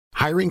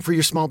Hiring for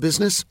your small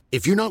business?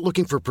 If you're not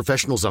looking for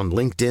professionals on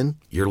LinkedIn,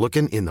 you're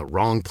looking in the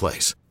wrong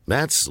place.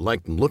 That's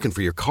like looking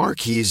for your car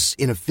keys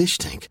in a fish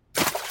tank.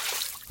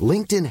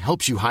 LinkedIn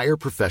helps you hire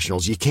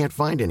professionals you can't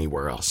find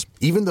anywhere else,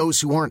 even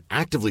those who aren't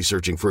actively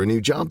searching for a new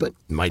job but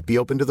might be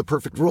open to the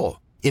perfect role.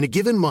 In a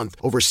given month,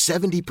 over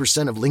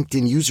 70% of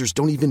LinkedIn users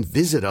don't even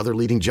visit other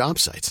leading job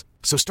sites.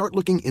 So start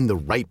looking in the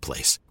right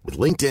place. With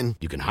LinkedIn,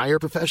 you can hire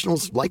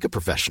professionals like a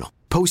professional.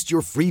 Post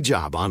your free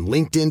job on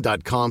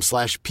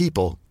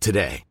linkedin.com/people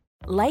today.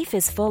 Life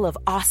is full of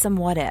awesome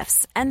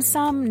what-ifs, and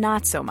some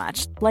not so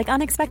much, like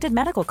unexpected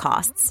medical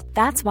costs.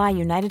 That's why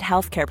United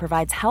Healthcare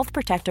provides Health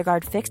Protector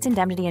Guard fixed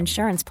indemnity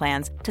insurance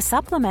plans to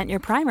supplement your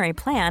primary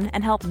plan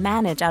and help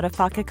manage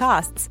out-of-pocket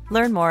costs.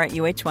 Learn more at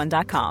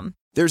uh1.com.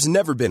 There's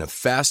never been a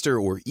faster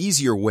or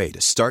easier way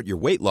to start your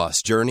weight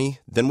loss journey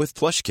than with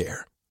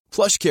PlushCare.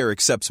 PlushCare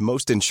accepts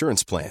most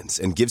insurance plans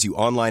and gives you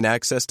online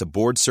access to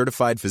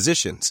board-certified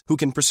physicians who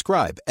can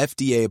prescribe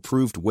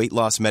FDA-approved weight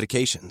loss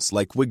medications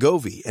like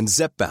Wegovy and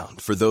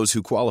Zepbound for those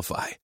who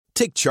qualify.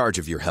 Take charge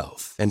of your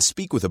health and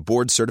speak with a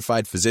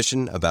board-certified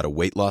physician about a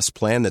weight loss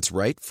plan that's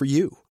right for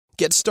you.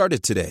 Get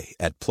started today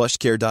at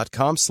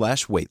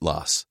plushcare.com/weight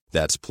loss.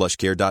 That's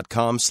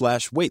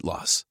plushcare.com/weight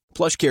loss.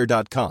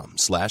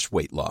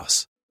 plushcare.com/weight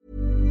loss.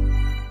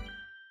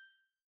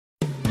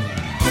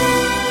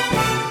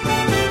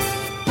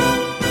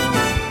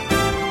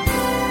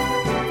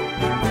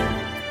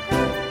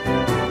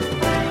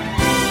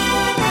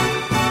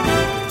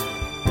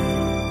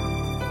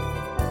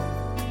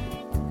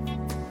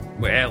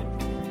 Well,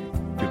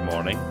 good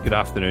morning, good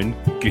afternoon,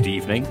 good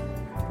evening.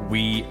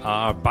 We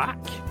are back.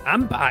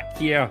 I'm back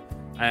here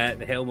at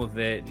the helm of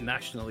the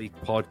National League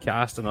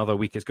podcast. Another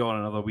week is gone,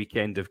 another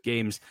weekend of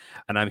games,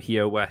 and I'm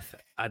here with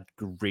a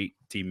great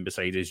team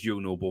beside us. You'll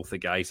know both the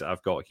guys that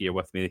I've got here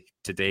with me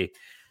today.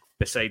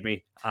 Beside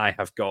me, I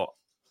have got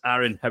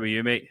Aaron. How are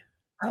you, mate?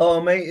 Hello,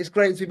 mate. It's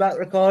great to be back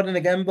recording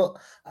again, but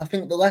I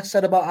think the less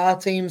said about our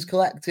team's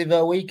collective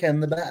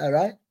weekend, the better,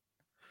 right?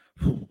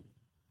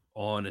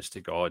 Honest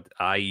to God,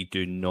 I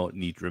do not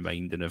need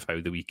reminding of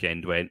how the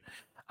weekend went.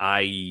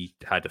 I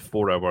had a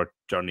 4-hour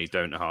journey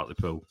down to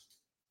Hartlepool,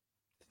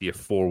 a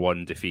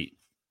 4-1 defeat,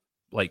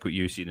 like what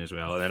you've seen as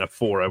well, and then a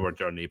 4-hour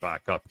journey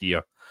back up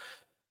here.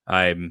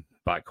 I'm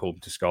back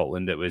home to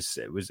Scotland. It was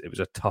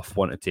a tough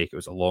one to take. It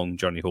was a long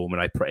journey home,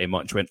 and I pretty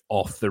much went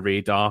off the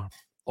radar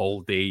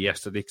all day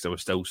yesterday because I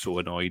was still so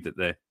annoyed at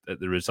the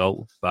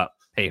result. But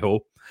hey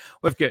ho,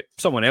 we've got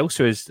someone else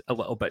who is a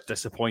little bit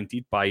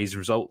disappointed by his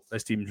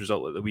team's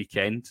result at the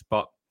weekend,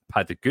 but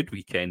had a good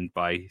weekend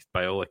by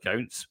all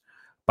accounts.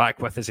 Back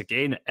with us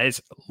again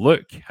is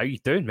Luke. How you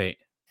doing, mate?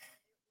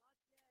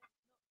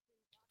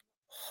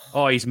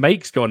 Oh, his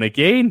mic's gone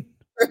again.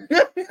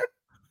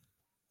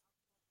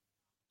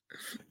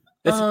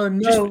 Oh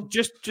no!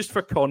 Just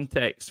for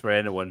context for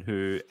anyone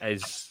who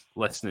is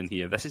listening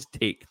here, this is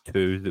take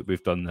 2 that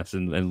we've done this,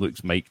 and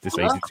Luke's mic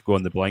decided to go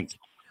on the blank.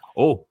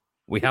 Oh,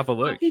 we have a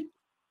Luke.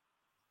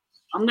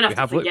 I'm gonna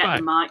have to forget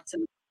the mic.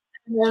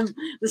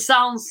 The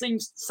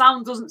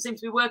sound doesn't seem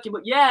to be working,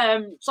 but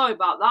yeah, sorry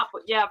about that.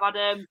 But yeah, I've had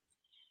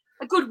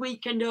a good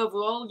weekend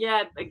overall.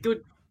 Yeah, a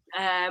good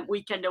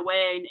weekend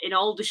away in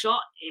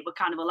Aldershot. It was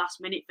kind of a last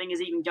minute thing,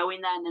 as even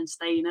going there and then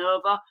staying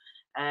over.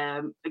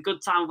 A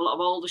good time with a lot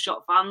of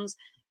Aldershot fans.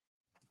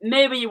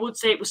 Maybe you would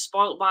say it was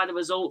spoilt by the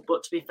result,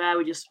 but to be fair,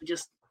 we just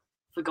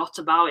forgot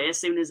about it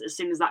as soon as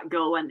that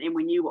goal went in.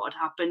 We knew what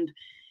had happened.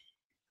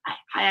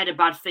 I had a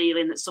bad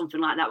feeling that something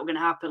like that was going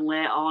to happen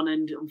later on,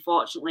 and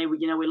unfortunately,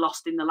 we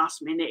lost in the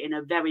last minute in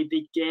a very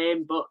big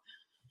game. But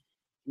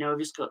we've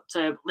just got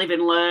to live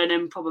and learn,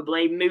 and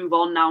probably move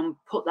on now and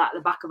put that at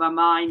the back of our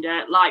mind,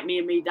 like me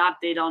and me dad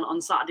did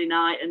on Saturday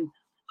night, and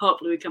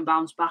hopefully we can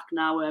bounce back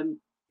now and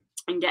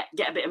get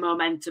a bit of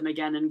momentum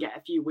again and get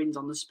a few wins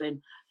on the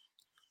spin.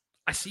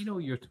 I seen all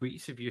your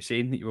tweets of you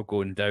saying that you were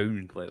going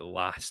down like the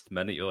last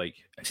minute. You're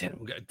like, does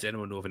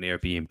anyone know of an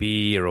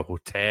Airbnb or a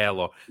hotel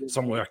or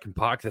somewhere I can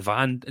park the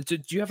van? Do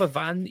you have a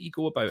van that you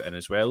go about in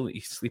as well that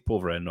you sleep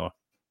over in? Or?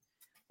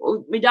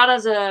 Well, my dad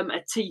has a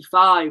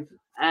T5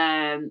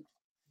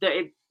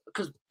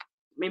 because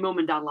my mum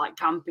and dad like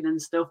camping and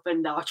stuff,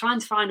 and I was trying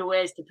to find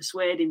ways to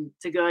persuade him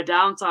to go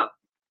down. So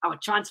I was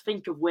trying to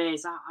think of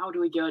ways. How do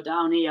we go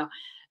down here?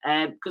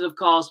 Because of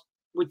course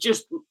we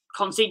just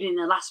conceded in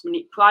the last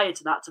minute prior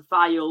to that to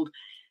Field.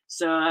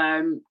 So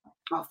I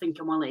was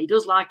thinking, well, he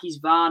does like his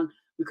van.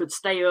 We could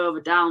stay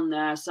over down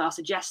there. So I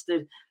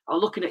suggested, I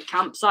was looking at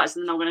campsites,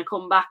 and then I'm going to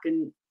come back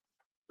and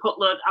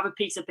have a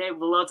piece of paper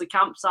with loads of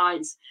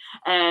campsites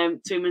to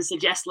him and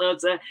suggest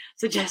loads of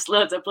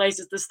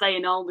places to stay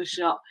in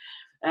Aldershot.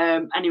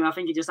 Anyway, I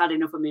think he just had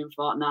enough of me and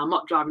thought, no, I'm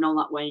not driving all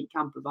that way in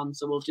camper van,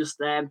 so we'll just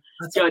go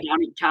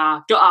down in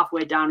car. Got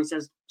halfway down, he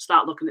says,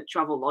 start looking at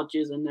travel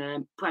lodges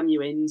and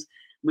Premier Inns.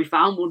 We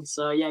found one,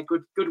 so yeah,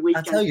 good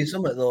weekend. I tell you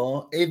something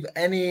though, if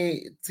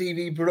any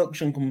TV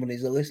production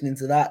companies are listening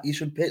to that, you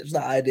should pitch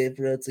that idea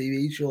for a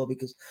TV show,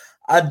 because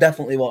I'd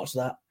definitely watch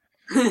that.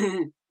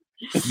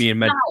 me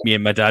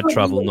and my dad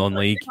travel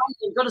non-league.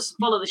 You've got to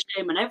follow the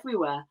shaman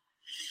everywhere.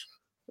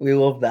 We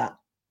love that.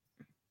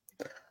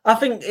 I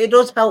think it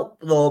does help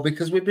though,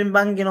 because we've been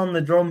banging on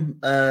the drum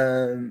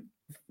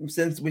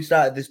since we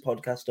started this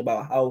podcast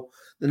about how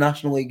the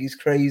National League is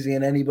crazy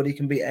and anybody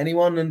can beat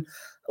anyone, and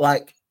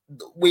like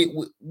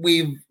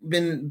we've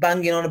been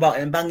banging on about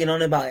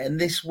it, and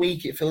this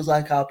week it feels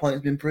like our point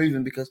has been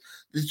proven because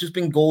there's just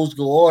been goals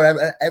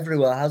galore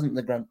everywhere, hasn't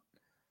there, Grant?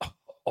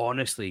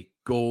 Honestly,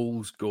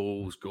 goals.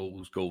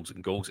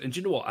 And do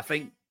you know what? I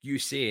think you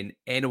saying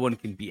anyone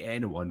can beat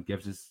anyone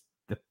gives us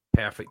the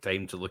perfect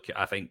time to look at,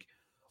 I think,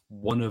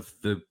 one of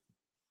the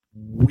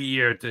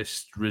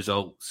weirdest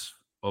results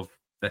of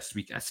this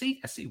week. I say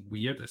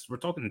weirdest. We're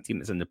talking the team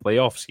that's in the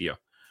playoffs here.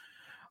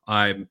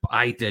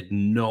 I did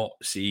not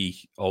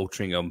see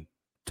Altrincham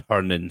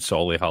turning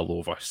Solihull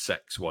over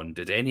 6-1.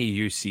 Did any of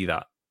you see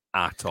that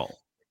at all?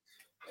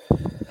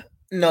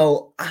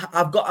 No,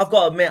 I've got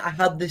to admit, I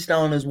had this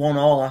down as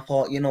 1-1. I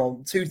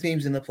thought, two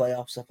teams in the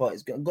playoffs. I thought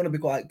it's going to be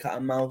quite cat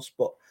and mouse.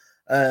 But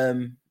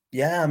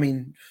yeah, I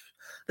mean,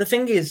 the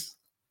thing is,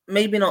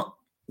 maybe not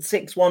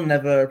 6-1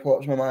 never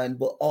approached my mind,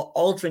 but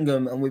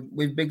Altrincham, and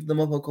we've bigged them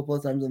up a couple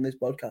of times on this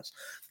podcast.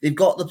 They've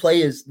got the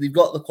players, they've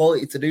got the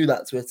quality to do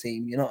that to a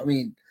team. You know what I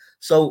mean?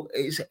 So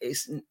it's.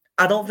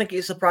 I don't think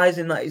it's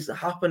surprising that it's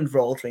happened for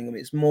Altrincham.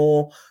 It's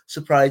more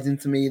surprising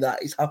to me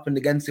that it's happened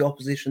against the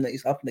opposition that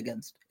it's happened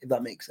against, if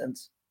that makes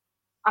sense.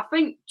 I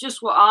think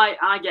just what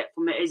I get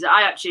from it is that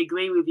I actually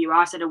agree with you.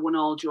 I said a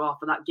 1-1 draw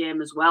for that game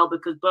as well,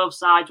 because both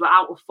sides were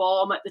out of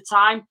form at the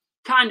time,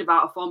 kind of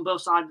out of form.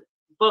 Both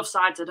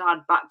sides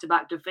had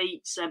back-to-back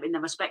defeats in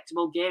their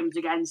respectable games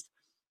against,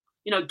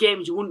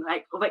 games you wouldn't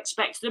have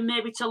expected them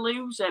maybe to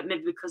lose,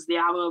 maybe because they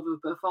are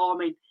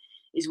overperforming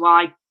is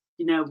why,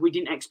 we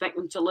didn't expect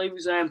them to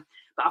lose.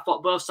 But I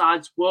thought both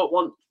sides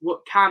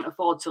can't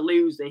afford to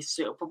lose this.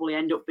 So it'll probably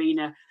end up being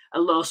a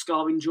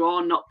low-scoring draw,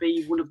 not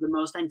be one of the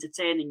most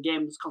entertaining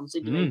games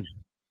considering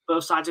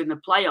both sides are in the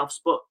playoffs.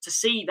 But to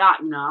see that,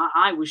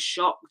 I was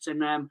shocked.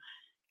 And,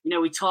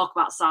 we talk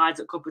about sides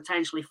that could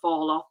potentially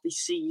fall off this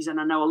season.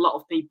 I know a lot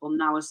of people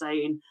now are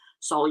saying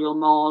Solihull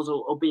Moors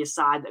will be a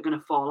side that are going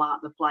to fall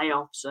out of the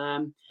playoffs.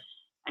 And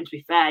to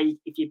be fair,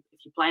 if you're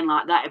playing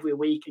like that every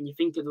week and you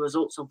think of the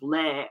results of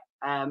late,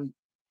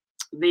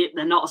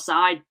 they're not a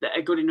side that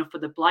are good enough for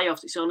the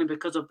playoffs. It's only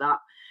because of that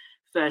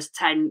first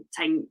 10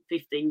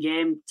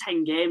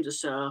 games or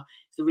so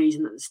is the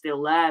reason that they're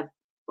still there.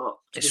 But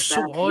it's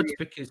so odd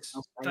because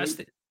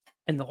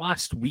in the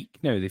last week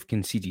now they've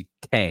conceded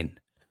 10,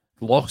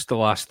 lost the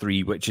last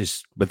 3, which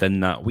is within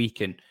that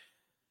week, and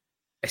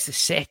it's the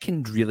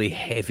second really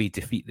heavy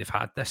defeat they've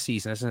had this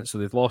season, isn't it? So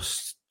they've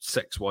lost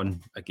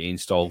 6-1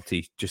 against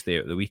Alty just there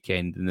at the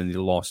weekend, and then they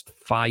lost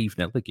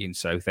 5-0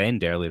 against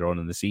Southend earlier on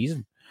in the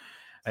season.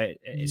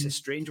 It's a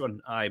strange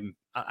one.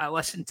 I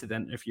listened to the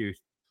interview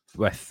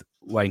with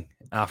Wing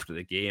after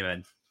the game,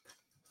 and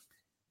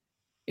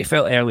it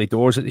felt early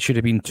doors that they should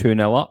have been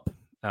 2-0 up,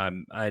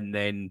 and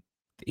then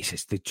he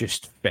says they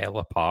just fell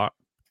apart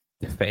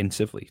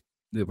defensively.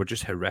 They were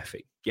just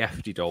horrific.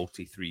 Gifted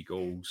Alty 3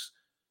 goals,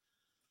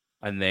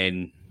 and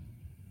then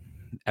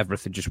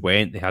everything just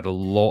went. They had a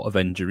lot of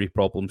injury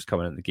problems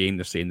coming into the game.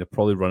 They're saying they're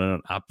probably running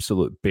on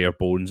absolute bare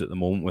bones at the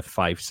moment with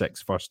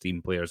 5-6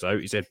 first-team players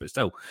out. He said, but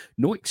still,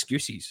 no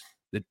excuses.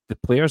 The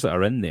players that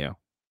are in there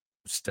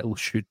still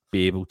should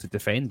be able to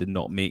defend and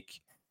not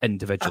make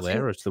individual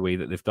errors the way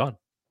that they've done.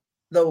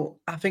 Though,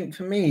 I think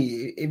for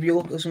me, if you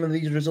look at some of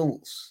these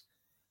results,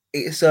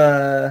 it's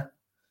a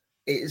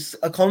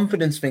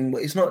confidence thing,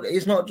 but it's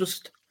not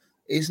just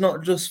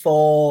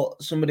for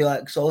somebody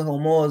like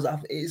Solihull Moors.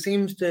 It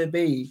seems to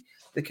be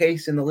the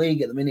case in the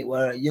league at the minute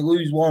where you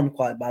lose one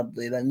quite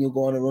badly, then you'll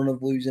go on a run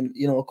of losing,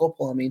 a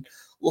couple. I mean,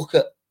 look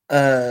at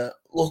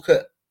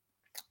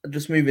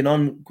just moving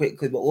on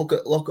quickly, but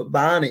look at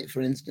Barnet,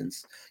 for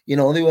instance. They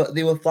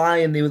were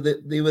flying. They were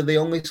the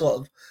only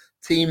sort of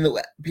team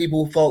that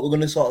people thought were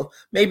going to sort of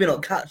maybe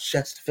not catch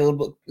Chesterfield,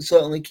 but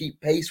certainly keep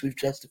pace with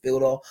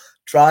Chesterfield, or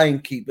try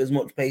and keep as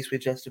much pace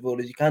with Chesterfield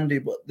as you can do.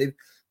 But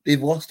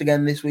they've lost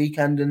again this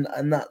weekend,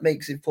 and that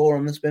makes it 4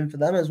 on the spin for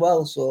them as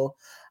well. So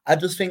I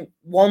just think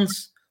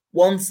once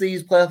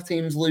these playoff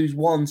teams lose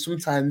one,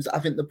 sometimes I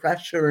think the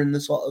pressure and the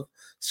sort of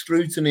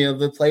scrutiny of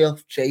the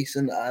playoff chase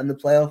and the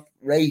playoff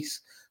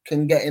race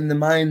can get in the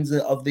minds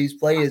of these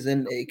players,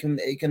 and it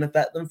can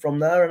affect them from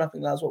there. And I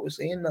think that's what we're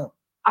seeing now.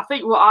 I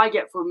think what I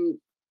get from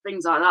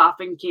things like that, I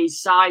think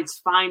is sides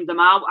find them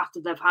out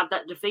after they've had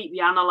that defeat. They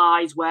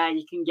analyse where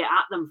you can get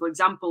at them. For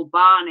example,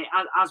 Barnet,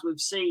 as we've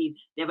seen,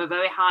 they have a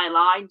very high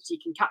line, so you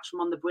can catch them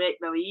on the break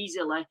very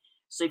easily.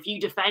 So if you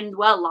defend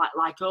well,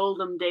 like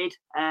Oldham did,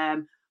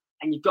 and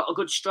you've got a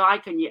good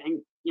strike, and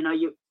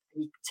you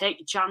take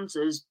your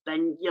chances,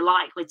 then you're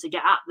likely to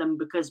get at them,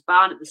 because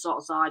Barnet, the sort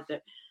of side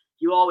that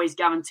you always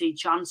guarantee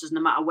chances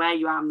no matter where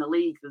you are in the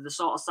league. They're the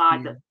sort of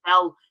side that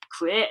they'll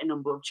create a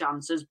number of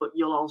chances, but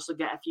you'll also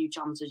get a few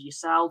chances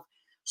yourself.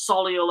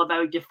 Solihull, a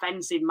very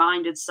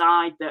defensive-minded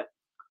side that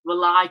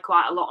rely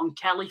quite a lot on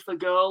Kelly for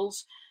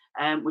goals,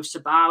 with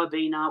Sabara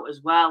being out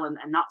as well, and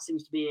that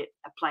seems to be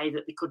a play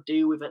that they could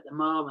do with at the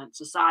moment.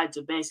 So sides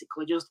are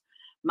basically just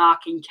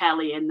marking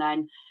Kelly and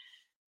then,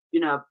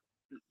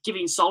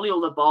 giving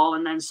Solihull the ball,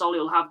 and then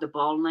Solihull have the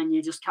ball, and then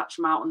you just catch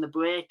them out on the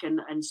break,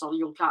 and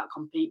Solihull can't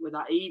compete with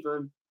that either.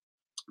 And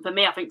for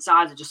me, I think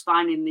sides are just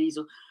finding these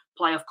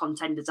playoff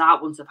contenders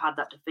out once they've had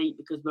that defeat,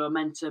 because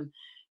momentum,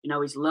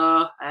 is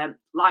low.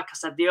 Like I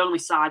said, the only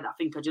side that I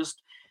think are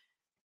just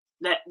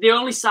the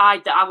only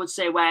side that I would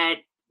say where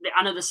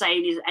I know the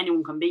saying is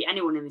anyone can beat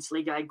anyone in this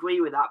league. I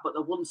agree with that, but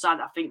the one side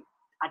that I think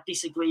I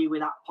disagree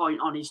with that point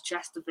on is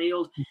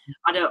Chesterfield.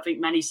 I don't think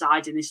many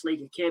sides in this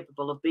league are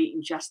capable of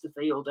beating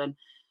Chesterfield, and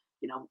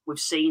we've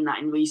seen that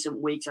in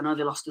recent weeks. I know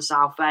they lost to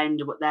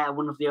Southend, but they're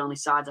one of the only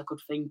sides I could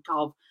think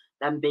of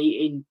them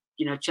beating.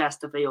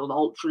 Chesterfield,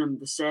 Altrincham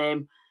the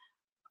same.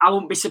 I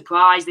wouldn't be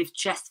surprised if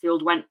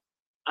Chesterfield went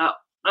at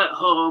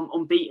home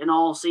unbeaten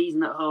all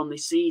season at home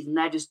this season.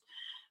 They're just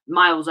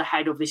miles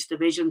ahead of this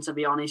division, to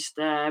be honest.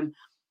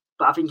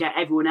 But I think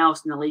everyone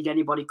else in the league,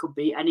 anybody could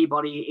beat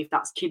anybody. If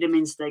that's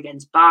Kidderminster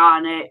against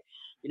Barnet,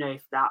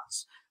 if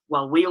that's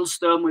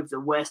Wealdstone with the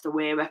worst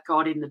away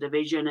record in the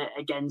division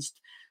against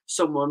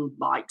someone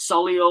like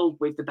Solihull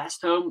with the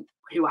best home,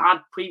 who had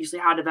previously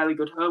had a very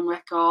good home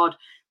record.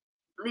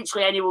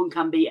 Literally anyone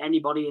can beat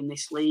anybody in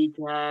this league.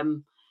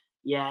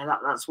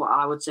 That's what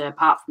I would say.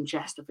 Apart from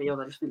Chesterfield,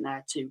 I just think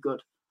they're too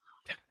good.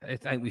 I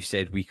think we've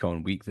said week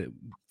on week that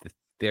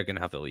they're going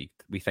to have the league.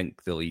 We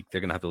think they're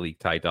going to have the league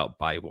tied up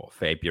by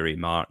February,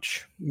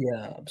 March.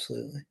 Yeah,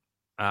 absolutely.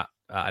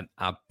 An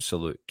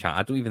absolute can't.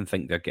 I don't even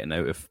think they're getting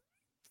out of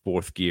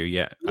fourth gear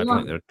yet. I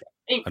don't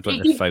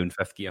think they've found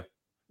fifth gear.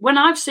 When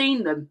I've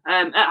seen them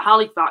at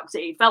Halifax,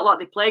 it felt like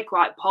they played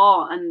quite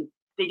poor and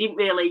they didn't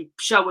really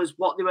show us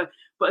what they were.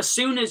 But as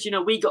soon as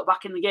we got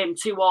back in the game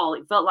 2-2,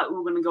 it felt like we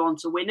were going to go on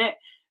to win it.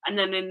 And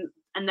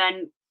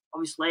then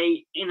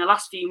obviously in the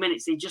last few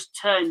minutes they just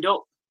turned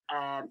up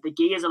the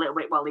gears a little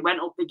bit. Well, they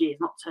went up the gears,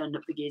 not turned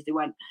up the gears. They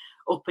went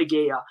up a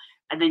gear,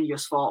 and then you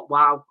just thought,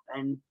 wow.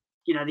 And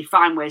they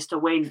find ways to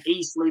win.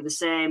 Eastleigh the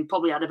same.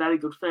 Probably had a very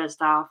good first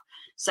half.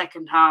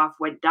 Second half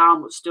went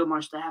down, but still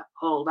managed to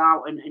hold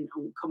out and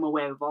come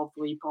away with all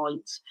 3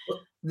 points.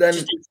 Then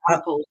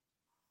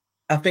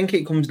I think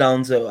it comes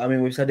down to,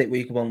 we've said it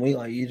week upon week,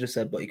 like you just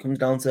said, but it comes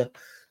down to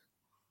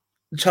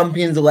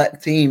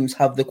champions-elect teams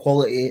have the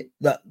quality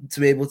that to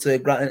be able to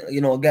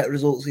get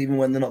results even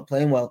when they're not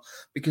playing well.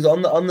 Because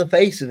on the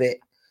face of it,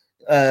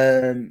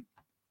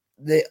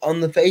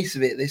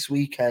 this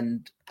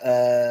weekend,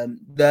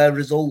 their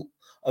result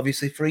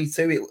obviously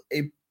 3-2.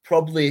 It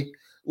probably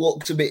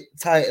looked a bit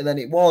tighter than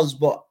it was,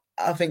 but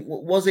I think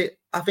was it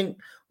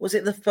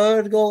the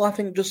third goal? I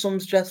think just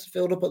sums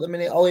Chesterfield up at the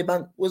minute.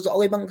 Was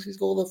Ollie Banks'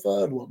 goal the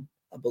third one,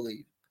 I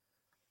believe.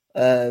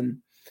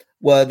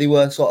 Where they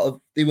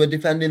were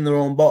defending their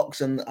own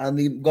box and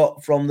they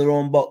got from their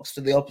own box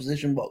to the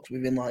opposition box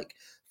within like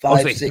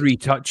 5, 6. 3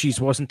 touches,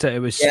 wasn't it? It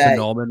was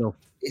phenomenal.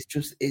 It's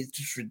just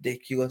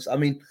ridiculous.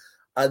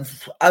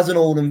 As an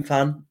Oldham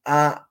fan,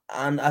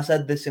 and I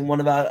said this in one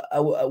of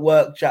our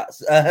work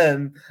chats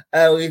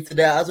earlier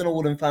today, as an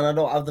Oldham fan, I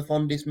don't have the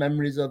fondest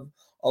memories of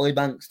Ollie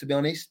Banks, to be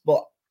honest.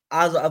 But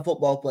as a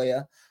football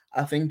player,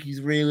 I think he's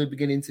really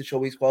beginning to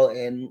show his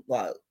quality. And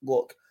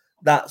look,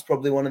 that's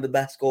probably one of the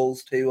best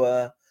goals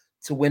to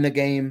win a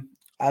game.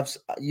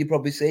 You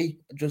probably see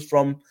just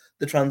from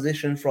the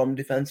transition from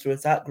defence to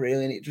attack,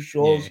 really, and it just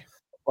shows,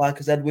 like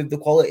I said, with the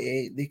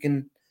quality, they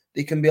can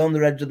be on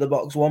the edge of the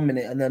box 1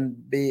 minute and then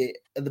be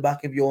at the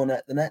back of your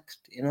net the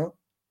next.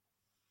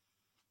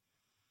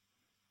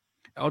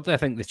 I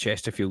think the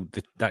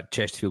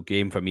Chesterfield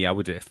game for me,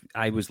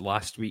 I was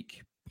last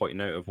week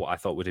pointing out of what I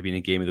thought would have been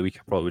a game of the week.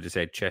 I probably would have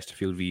said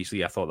Chesterfield v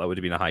Eastleigh. I thought that would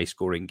have been a high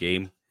scoring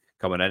game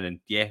coming in, and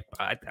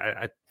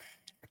I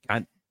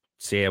can't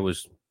say I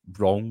was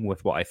wrong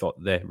with what I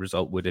thought the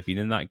result would have been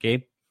in that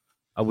game.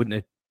 I wouldn't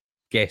have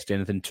guessed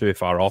anything too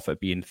far off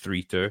it being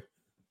 3-2.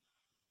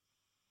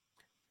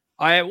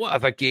 What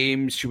other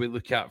games should we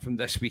look at from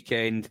this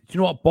weekend? Do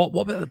you know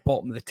what about the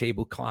bottom of the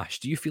table clash?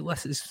 Do you feel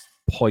this is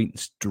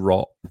points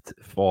dropped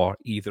for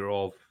either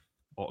of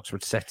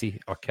Oxford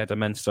City or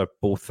Kidderminster,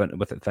 both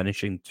with it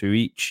finishing 2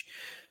 each,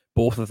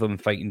 both of them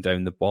fighting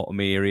down the bottom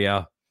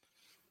area?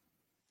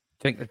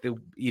 I think that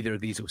either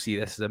of these will see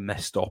this as a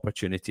missed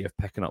opportunity of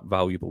picking up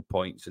valuable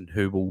points, and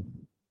who will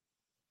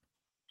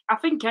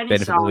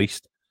benefit the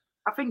least?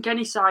 I think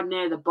any side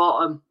near the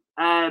bottom,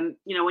 when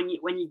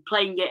you're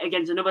playing it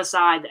against another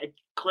side that are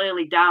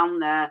clearly down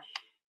there,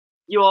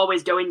 you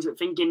always go into it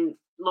thinking,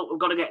 look, we've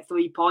got to get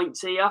 3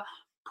 points here.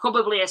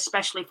 Probably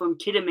especially from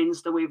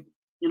Kidderminster with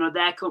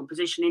their current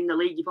position in the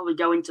league, you probably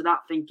go into that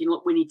thinking,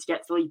 look, we need to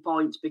get 3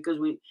 points because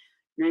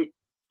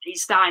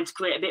it's starting to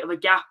create a bit of a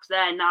gap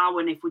there now.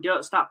 And if we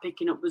don't start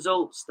picking up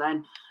results,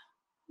 then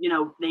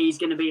there's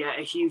going to be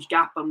a huge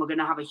gap, and we're going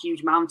to have a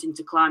huge mountain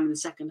to climb in the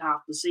second half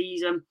of the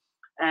season.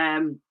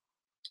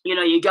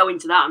 You go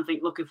into that and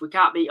think, look, if we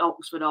can't beat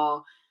Oxford,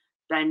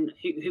 then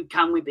who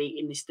can we beat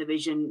in this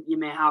division? You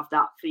may have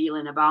that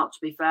feeling about. To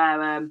be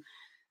fair,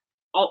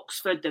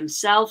 Oxford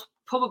themselves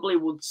probably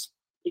would,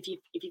 if you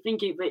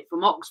think of it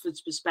from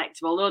Oxford's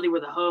perspective, although they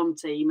were the home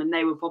team and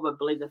they were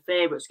probably the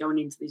favourites going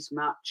into this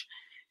match,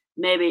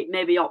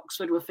 maybe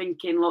Oxford were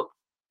thinking, look,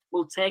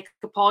 we'll take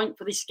a point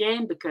for this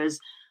game because,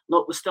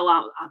 look, we're still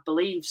out, I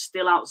believe,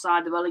 still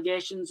outside the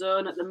relegation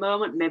zone at the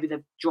moment. Maybe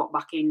they've dropped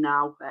back in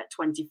now at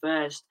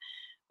 21st.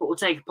 But we'll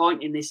take a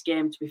point in this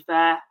game, to be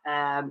fair,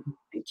 and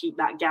keep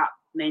that gap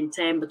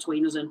maintained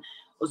between us and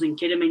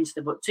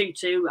Kidderminster. But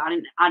 2-2, I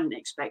didn't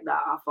expect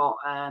that. I thought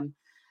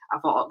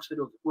Oxford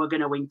were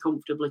going to win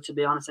comfortably, to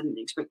be honest. I didn't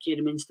expect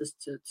Kidderminster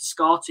to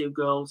score 2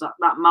 goals.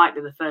 That might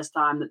be the first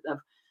time that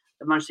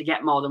they've managed to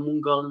get more than 1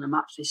 goal in a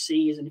match this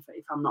season,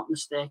 if I'm not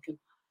mistaken.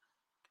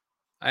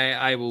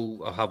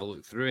 I'll have a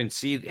look through and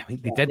see. I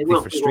mean,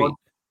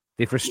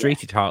 they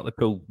frustrated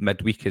Hartlepool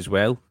midweek as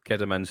well,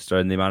 Kidderminster,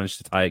 and they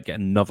managed to get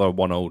another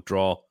 1-0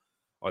 draw,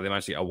 or they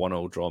managed to get a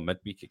 1-0 draw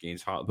midweek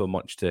against Hartlepool,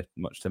 much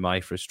to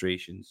my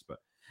frustrations. But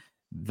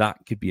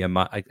that could be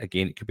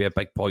it could be a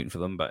big point for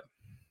them, but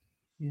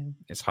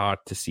it's hard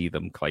to see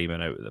them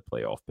climbing out of the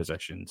playoff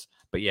positions.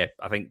 But yeah,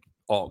 I think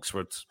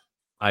Oxford,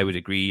 I would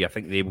agree. I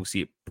think they will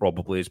see it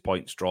probably as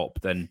points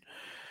dropped in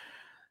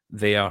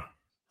their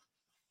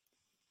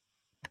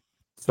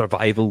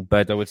survival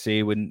bid, I would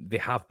say, when they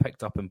have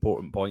picked up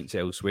important points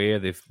elsewhere.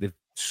 They've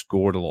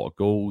scored a lot of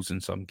goals in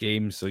some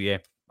games. So yeah,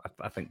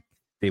 I think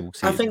they will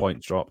see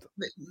points dropped.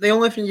 The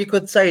only thing you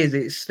could say is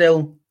it's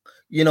still,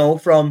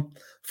 from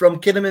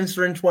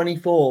Kidderminster in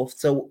 24th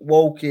to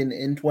Woking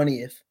in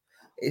 20th,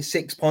 it's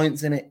 6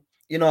 points in it.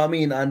 You know what I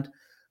mean? And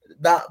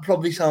that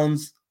probably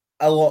sounds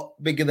a lot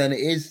bigger than it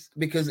is,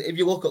 because if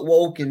you look at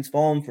Woking's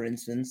form, for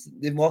instance,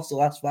 they've lost the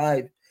last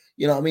 5.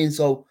 You know what I mean?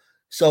 So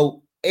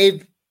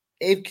if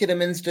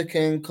Kidderminster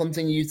can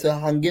continue to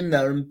hang in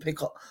there and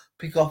pick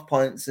off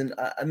points and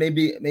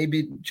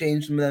maybe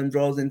change some of them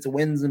draws into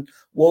wins, and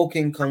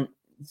Woking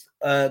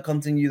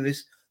continue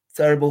this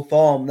terrible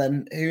form,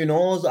 then who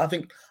knows? I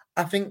think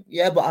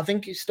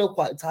it's still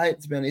quite tight,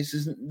 to be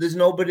honest. There's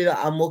nobody that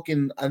I'm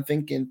looking and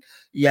thinking,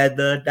 yeah,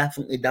 they're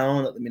definitely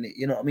down at the minute.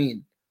 You know what I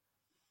mean?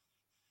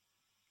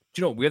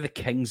 Do you know, we're the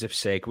kings of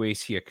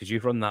segues here, because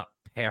you've run that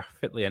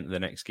perfectly into the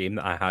next game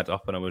that I had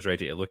up and I was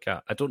ready to look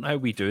at. I don't know how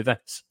we do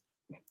this.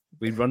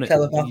 We run it.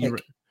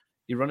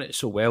 You run it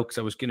so well, because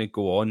I was going to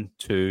go on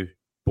to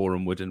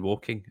Boreham Wood and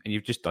Woking, and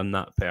you've just done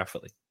that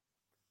perfectly.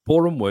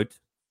 Boreham Wood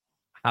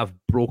have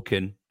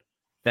broken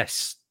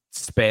this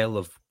spell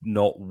of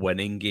not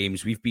winning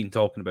games. We've been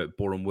talking about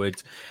Boreham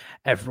Wood.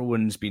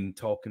 Everyone's been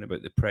talking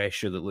about the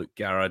pressure that Luke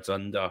Garrett's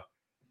under,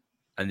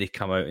 and they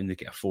come out and they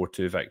get a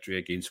 4-2 victory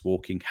against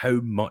Woking. How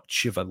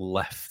much of a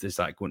lift is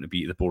that going to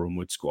be to the Boreham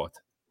Wood squad?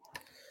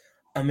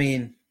 I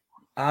mean,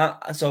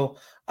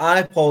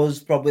 I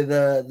posed probably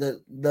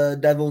the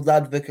devil's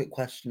advocate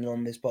question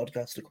on this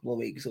podcast a couple of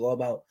weeks ago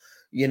about,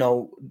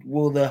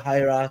 will the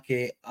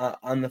hierarchy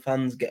and the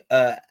fans get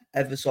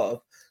ever sort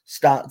of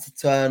start to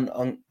turn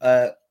on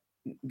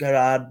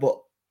Gerrard? But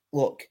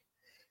look,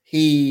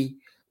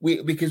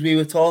 because we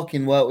were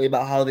talking, weren't we,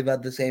 about how they've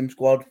had the same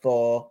squad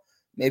for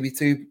maybe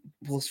 2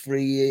 plus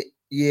 3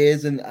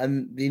 years,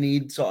 and they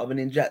need sort of an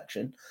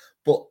injection.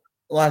 But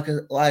like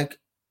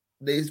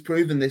it's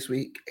proven this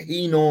week,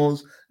 he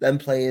knows them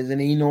players and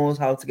he knows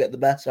how to get the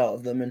best out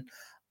of them,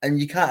 and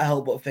you can't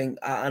help but think,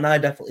 and I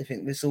definitely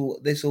think this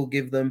will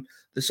give them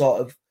the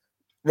sort of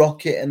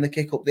rocket and the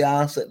kick up the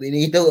arse that they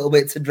need a little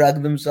bit to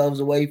drag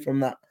themselves away from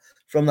that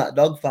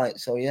dogfight.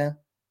 So yeah,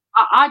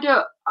 I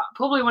don't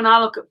probably, when I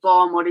look at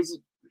Bournemouth,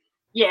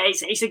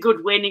 it's a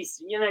good win. It's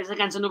it's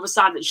against another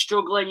side that's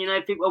struggling.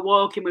 If people are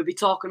Woking, we'd be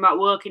talking about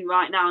Woking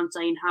right now and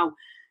saying how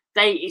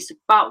it's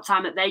about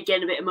time that they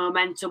gain a bit of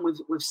momentum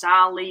with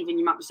Sal leaving.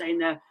 You might be saying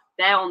they're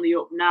on the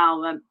up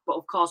now, but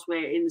of course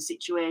we're in the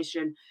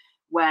situation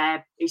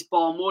where it's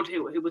Bournemouth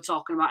who we're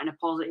talking about in a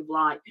positive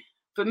light.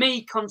 For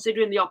me,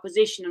 considering the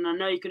opposition, and I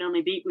know you can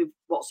only beat with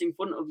what's in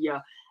front of you,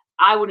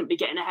 I wouldn't be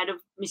getting ahead of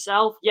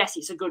myself. Yes,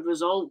 it's a good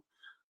result,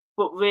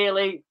 but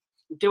really,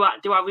 do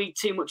I read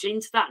too much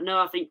into that? No,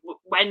 I think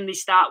when they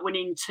start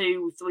winning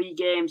 2-3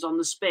 games on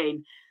the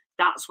spin,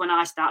 that's when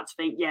I start to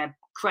think,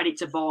 credit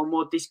to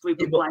Bournemouth, this group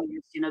of players,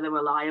 they're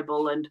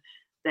reliable and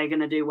they're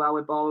going to do well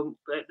with Bournemouth.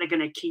 They're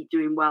going to keep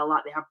doing well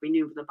like they have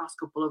been over the past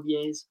couple of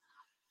years.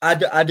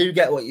 I do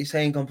get what you're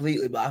saying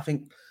completely, but I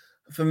think,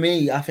 for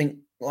me,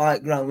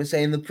 like Grant was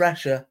saying, the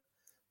pressure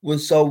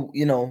was so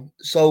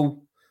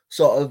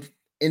sort of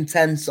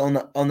intense on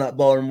that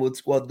Boreham Wood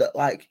squad that,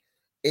 like,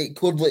 it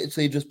could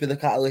literally just be the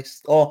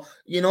catalyst, or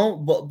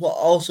but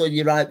also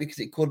you're right, because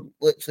it could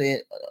literally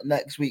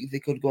next week they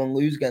could go and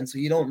lose again, so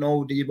you don't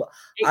know, do you? But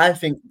I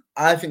think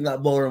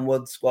that Boreham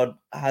Wood squad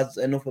has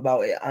enough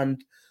about it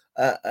and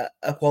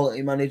a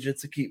quality manager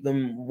to keep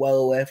them well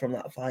away from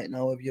that fight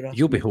now. If you're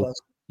you'll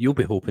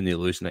be hoping they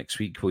lose next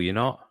week, will you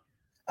not?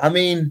 I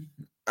mean,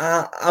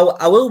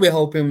 I will be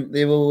hoping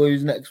they will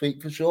lose next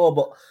week for sure,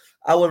 but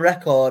our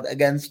record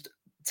against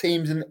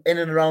teams in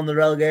and around the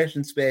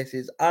relegation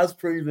spaces, as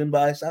proven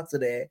by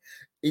Saturday,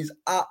 is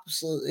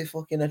absolutely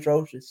fucking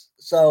atrocious.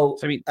 So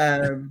I mean,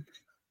 I'm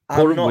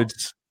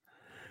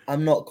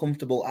not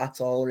comfortable at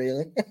all,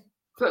 really.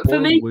 For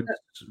me,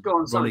 go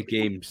on, run of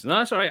games. No,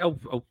 that's all right.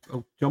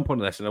 I'll jump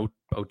onto this and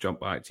I'll jump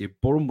back to you.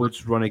 Boreham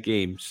Wood's run of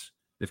games.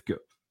 They've got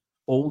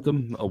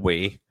Oldham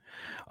away,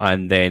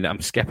 And then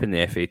I'm skipping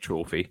the FA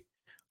Trophy.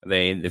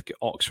 Then they've got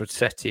Oxford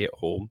City at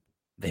home.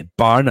 Then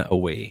Barnet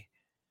away.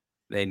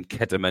 Then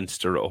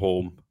Kidderminster at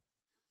home.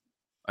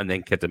 And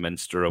then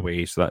Kidderminster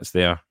away. So that's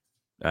their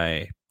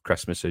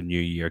Christmas and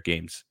New Year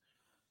games.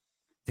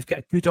 They've got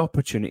a good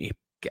opportunity to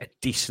get a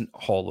decent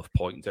haul of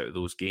points out of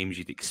those games.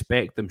 You'd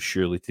expect them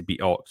surely to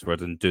beat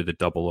Oxford and do the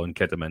double on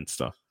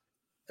Kidderminster.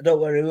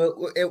 Don't worry.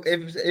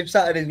 If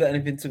Saturday's got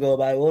anything to go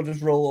by, we'll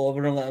just roll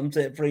over and let them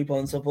take 3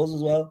 points off us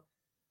as well.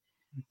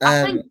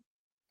 I think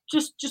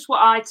just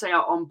what I'd say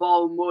on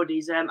Bournemouth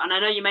is, and I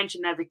know you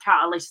mentioned they're the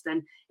catalyst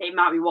and it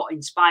might be what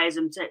inspires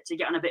them to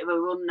get on a bit of a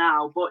run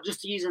now, but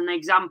just to use an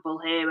example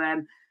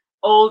here,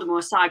 Oldham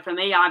aside, for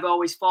me, I've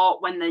always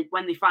thought when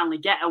they finally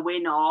get a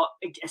win, or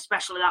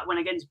especially that win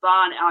against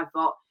Barnet, I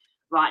thought,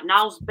 right,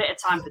 now's a bit of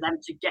time for them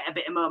to get a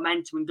bit of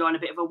momentum and go on a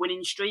bit of a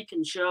winning streak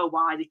and show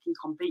why they can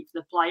compete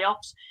for the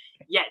playoffs.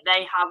 Yet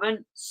they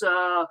haven't.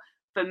 So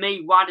for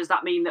me, why does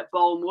that mean that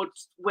Bournemouth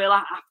will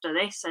after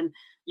this? And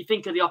you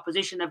think of the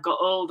opposition, they've got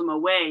Oldham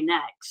away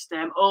next.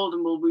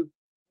 Oldham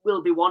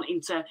will be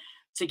wanting to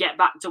get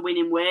back to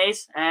winning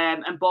ways,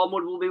 and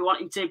Bournemouth will be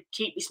wanting to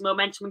keep this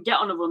momentum and get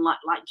on a run,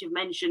 like you've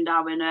mentioned,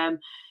 Aaron.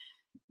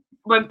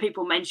 When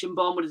people mention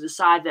Bournemouth as a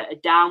side that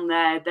are down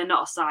there, they're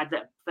not a side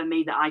that, for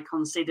me, that I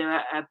consider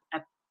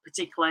a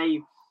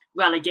particularly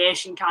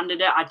relegation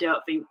candidate. I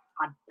don't think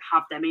I'd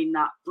have them in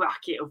that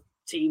bracket of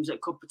teams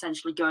that could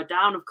potentially go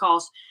down. Of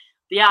course,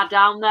 they are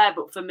down there,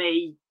 but for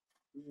me,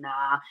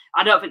 nah,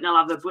 I don't think they'll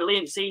have a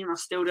brilliant season. I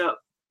still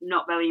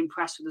not very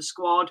impressed with the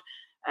squad.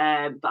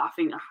 But I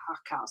think I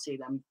can't see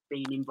them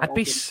being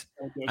involved.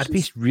 I'd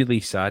be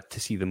really sad to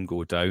see them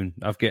go down.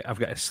 I've got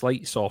a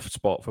slight soft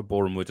spot for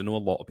Bournemouth. I know a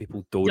lot of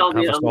people don't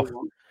have a soft.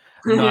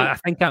 No,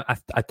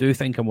 I do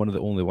think I'm one of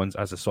the only ones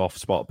as a soft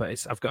spot, but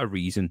I've got a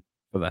reason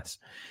for this.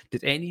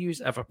 Did any of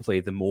you ever play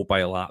the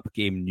mobile app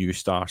game New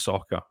Star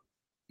Soccer?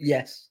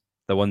 Yes.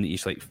 The one that you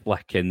just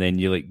flick and then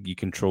you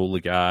control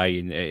the guy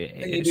and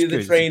you do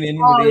the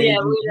training. Oh yeah,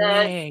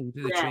 you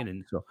do the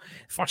training. So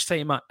first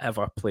time I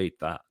ever played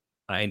that,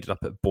 I ended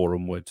up at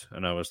Bournemouth,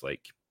 and I was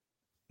like,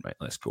 right,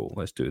 let's go,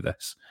 let's do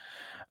this.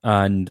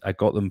 And I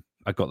got them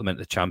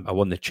into I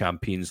won the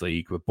Champions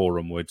League with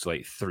Bournemouth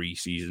 3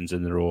 seasons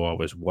in a row. I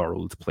was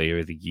World Player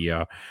of the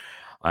Year,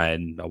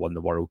 and I won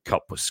the World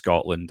Cup with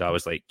Scotland. I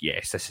was like,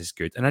 yes, this is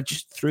good. And I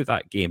just, through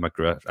that game, I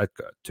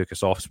took a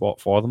soft spot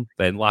for them.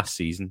 Then last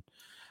season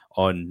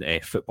on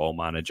Football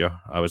Manager,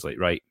 I was like,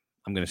 right,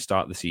 I'm going to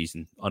start the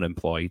season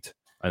unemployed.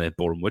 And then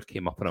Bournemouth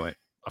came up, and I went,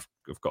 I've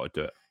got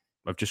to do it.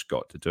 I've just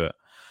got to do it.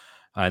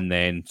 And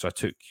then, so I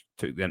took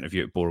the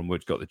interview at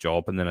Bournemouth, got the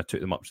job, and then I took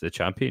them up to the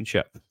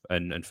Championship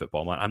in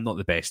Football Manager. I'm not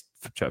the best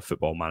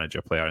Football Manager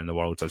player in the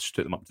world, so I just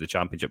took them up to the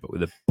Championship. But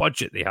with the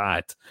budget they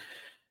had,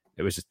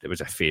 it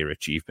was a fair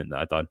achievement that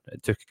I'd done.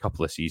 It took a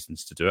couple of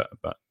seasons to do it,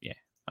 but yeah,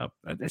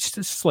 it's just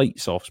a slight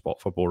soft spot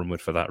for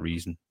Bournemouth for that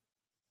reason.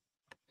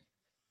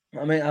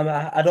 I mean,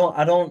 I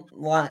don't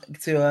like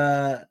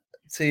to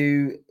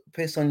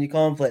piss on your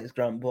cornflakes,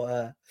 Grant,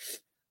 but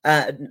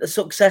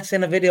success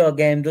in a video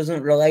game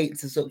doesn't relate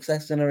to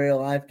success in a real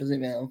life, does it,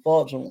 mate?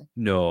 Unfortunately.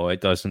 No, it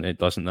doesn't. It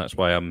doesn't. That's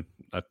why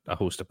I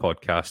host a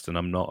podcast and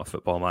I'm not a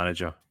Football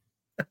Manager.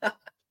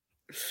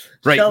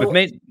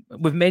 Right,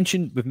 we've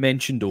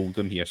mentioned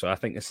Oldham here, so I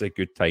think this is a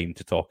good time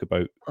to talk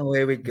about. Oh,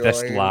 here we go.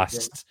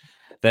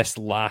 This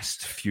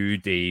last few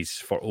days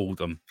for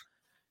Oldham.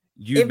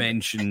 You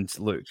mentioned,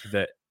 look,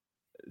 that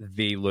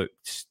they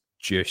looked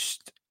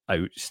just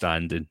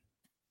outstanding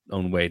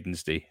on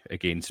Wednesday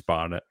against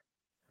Barnet.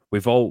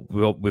 We've all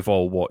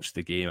watched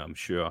the game, I'm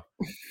sure.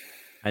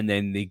 And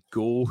then they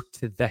go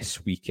to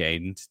this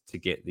weekend to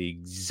get the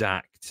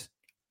exact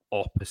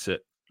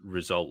opposite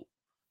result.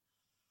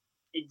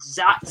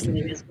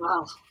 Exactly as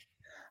well.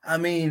 I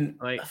mean,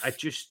 I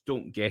just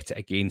don't get it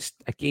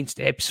against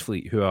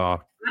Ebbsfleet, who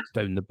are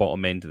down the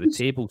bottom end of the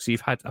table. So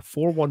you've had a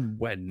 4-1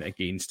 win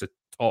against a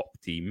top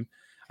team,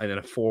 and then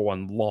a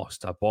 4-1 loss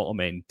to a bottom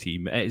end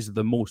team. It is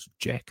the most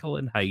Jekyll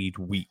and Hyde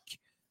week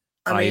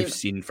I've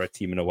seen for a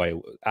team in a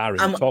while.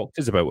 Aaron, talk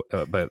to us about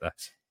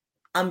this.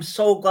 I'm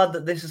so glad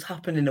that this has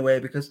happened in a way,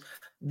 because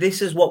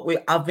this is what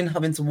I've been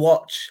having to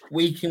watch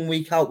week in,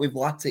 week out with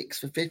Latics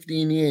for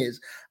 15 years.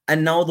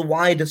 And now the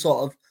wider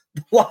sort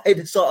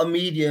of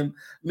media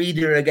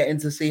are getting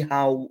to see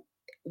how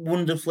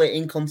wonderfully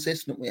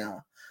inconsistent we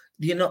are.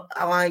 You know,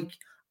 I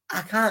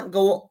can't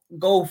go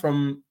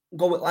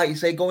like you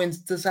say, go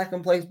into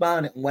second place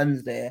Barnet on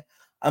Wednesday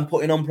and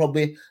putting on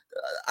probably,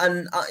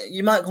 and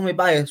you might call me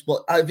biased,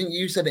 but I think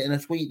you said it in a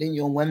tweet, didn't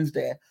you, on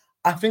Wednesday?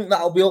 I think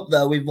that'll be up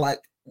there with like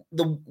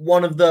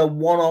one of the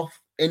one-off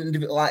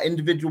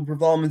individual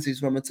performances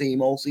from a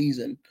team all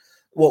season.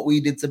 What we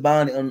did to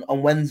Barnet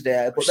on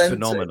Wednesday, but then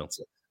phenomenal.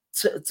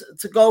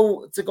 To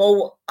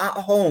go at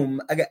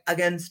home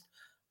against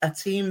a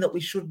team that we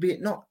should be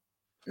not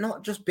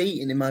just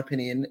beating, in my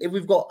opinion. If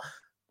we've got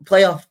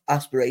playoff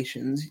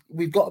aspirations,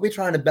 we've got to be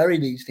trying to bury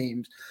these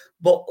teams.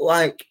 But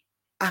like,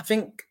 I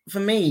think for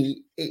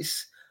me,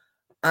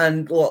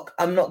 and look,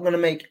 I'm not going to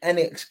make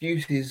any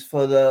excuses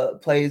for the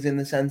players in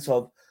the sense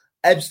of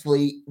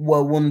Ebbsfleet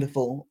were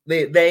wonderful.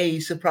 They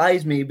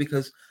surprised me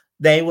because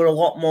they were a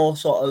lot more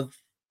sort of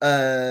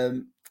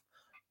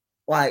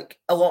like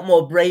a lot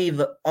more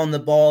brave on the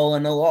ball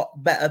and a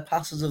lot better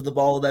passes of the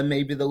ball than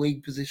maybe the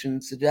league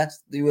position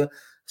suggests. There were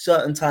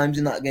certain times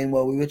in that game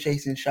where we were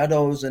chasing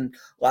shadows and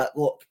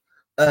look,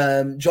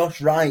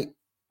 Josh Wright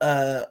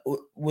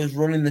was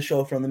running the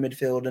show from the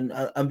midfield,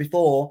 and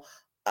before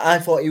I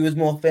thought he was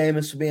more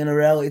famous for being a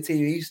reality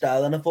TV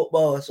star than a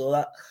footballer. So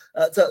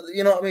that's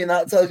you know what I mean.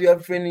 That tells you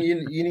everything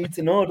you need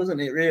to know, doesn't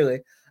it?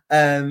 Really.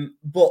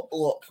 But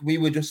look, we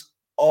were just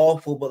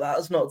awful. But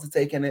that's not to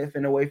take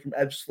anything away from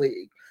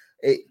Ebbsfleet.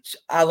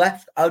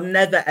 I'll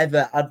never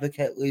ever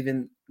advocate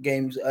leaving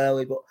games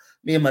early, but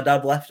me and my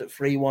dad left at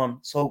 3-1.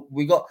 So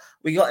we got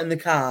in the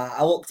car.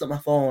 I looked at my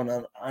phone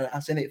and I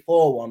seen it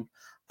 4-1.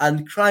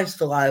 And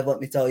Christ alive, let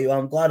me tell you,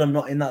 I'm glad I'm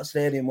not in that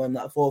stadium when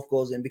that fourth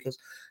goes in, because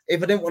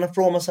if I didn't want to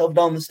throw myself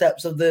down the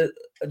steps of the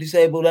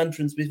disabled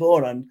entrance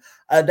beforehand,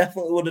 I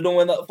definitely would have done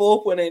when that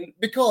fourth went in.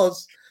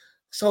 Because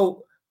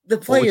so the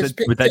players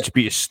would that just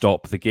be to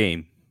stop the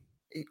game?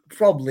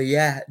 Probably,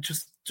 yeah.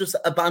 Just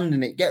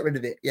abandon it, get rid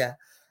of it, yeah.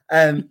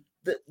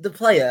 The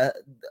player,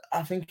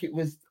 I think it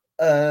was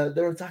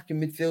their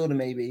attacking midfielder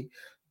maybe,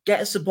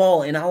 gets the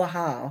ball in our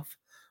half,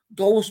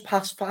 goes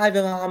past 5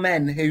 of our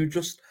men who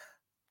just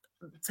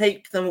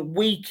take the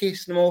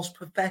weakest, most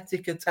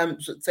pathetic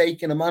attempts at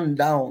taking a man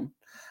down,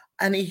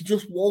 and he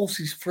just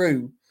waltzes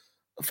through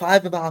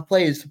 5 of our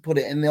players to put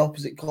it in the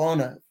opposite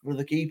corner for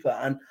the keeper.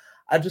 And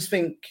I just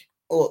think,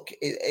 look,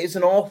 it's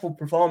an awful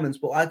performance,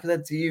 but like I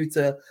said to you,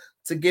 to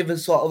give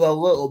us sort of a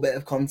little bit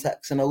of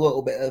context and a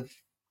little bit of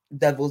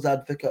devil's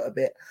advocate a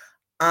bit,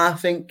 I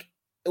think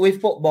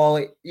with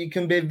football, you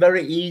can be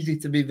very easy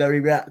to be very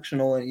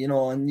reactional, you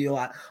know, and you're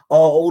like, oh,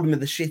 Oldham are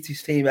the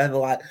shittest team ever,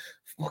 like,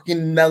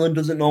 fucking Mellon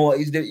doesn't know what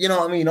he's doing. You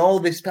know what I mean? All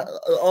this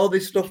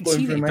stuff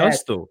going through my head.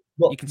 Though.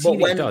 You can see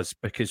that he does,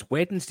 because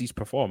Wednesday's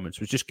performance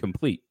was just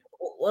complete.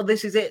 Well,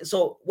 this is it.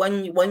 So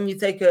when you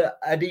take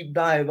a deep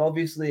dive,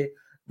 obviously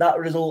that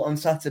result on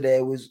Saturday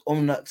was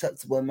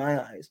unacceptable in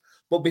my eyes.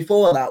 But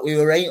before that, we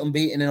were 8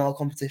 unbeaten in all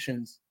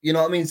competitions. You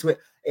know what I mean? So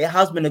it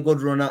has been a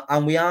good run,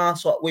 and we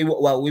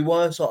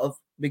were sort of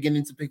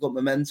beginning to pick up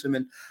momentum.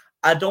 And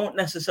I don't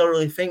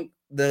necessarily think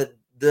that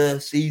the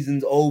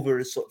season's over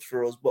as such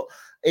for us, but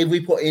if we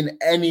put in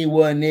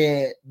anywhere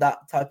near that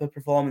type of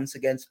performance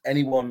against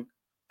anyone,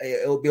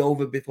 it'll be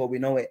over before we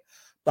know it.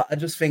 But I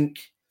just think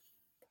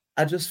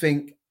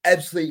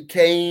Ebbsfleet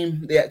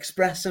came, they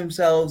expressed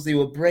themselves, they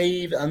were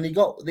brave, and they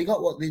got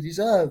what they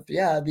deserved.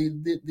 Yeah, they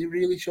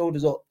really showed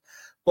us up.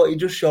 But it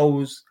just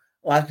shows,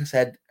 like I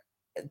said,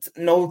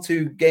 no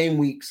 2 game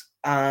weeks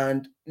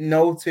and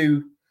no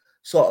 2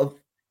 sort of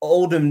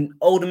Oldham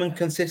and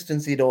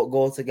consistency don't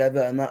go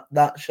together, and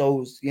that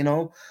shows, you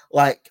know.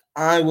 Like,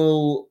 I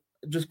will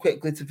just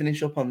quickly to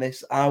finish up on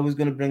this, I was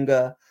going to bring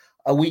a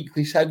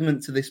weekly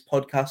segment to this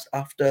podcast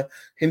after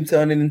him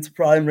turning into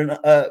prime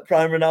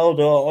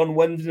Ronaldo on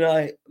Wednesday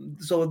night.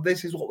 So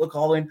this is what we're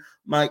calling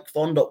Mike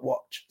Fond-Up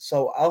Watch.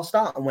 So I'll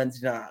start on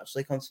Wednesday night,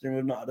 actually, considering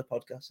we've not had a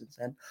podcast since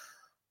then.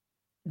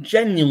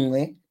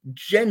 Genuinely,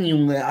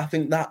 I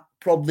think that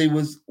probably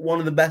was one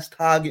of the best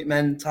target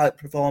men type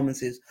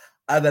performances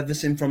I've ever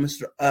seen from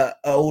an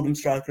Oldham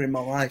striker in my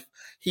life.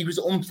 He was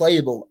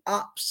unplayable,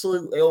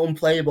 absolutely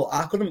unplayable.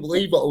 I couldn't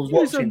believe what I was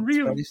watching.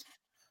 Unreal.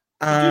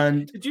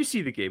 And did you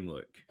see the game,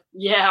 Luke?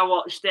 Yeah, I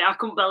watched it. I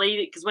couldn't believe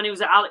it, because when he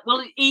was at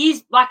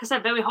he's, like I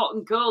said, very hot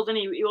and cold, and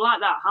he was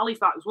like that.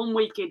 Halifax, one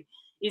week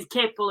he's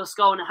capable of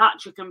scoring a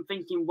hat-trick and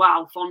thinking,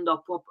 wow,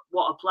 Fond-Up,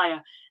 what a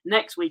player.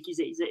 Next week he's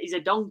a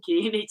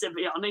donkey, to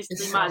be honest.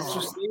 He might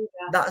just do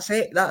that.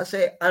 That's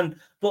it.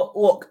 But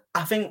look,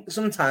 I think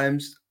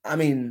sometimes, I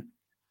mean,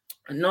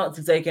 not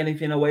to take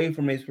anything away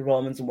from his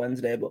performance on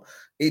Wednesday, but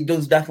it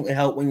does definitely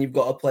help when you've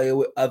got a player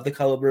of the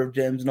calibre of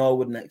James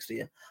Norwood next to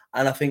you.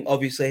 And I think,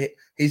 obviously,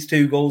 his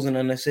 2 goals and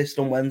an assist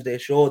on Wednesday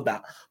showed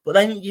that. But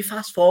then you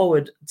fast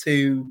forward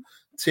to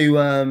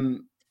I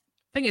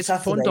think it's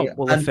Fond-Up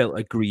will have felt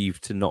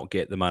aggrieved to not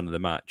get the man of the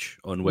match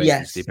on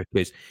Wednesday,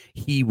 because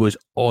he was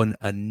on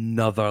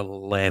another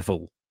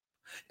level.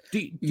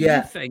 Do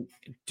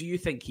you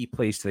think he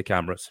plays to the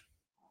cameras?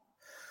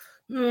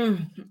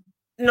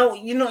 No,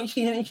 you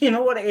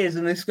know what it is,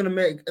 and this is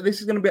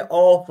going to be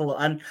awful,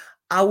 and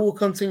I will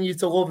continue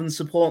to love and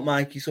support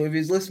Mikey. So if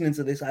he's listening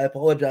to this, I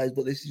apologize,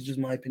 but this is just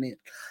my opinion.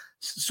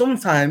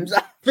 Sometimes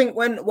I think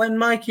when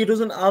Mikey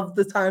doesn't have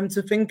the time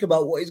to think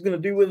about what he's going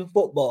to do with the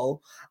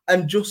football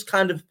and just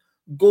kind of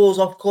goes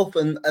off cuff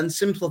and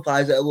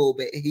simplifies it a little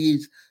bit,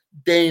 he's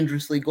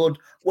dangerously good.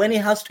 When he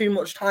has too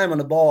much time on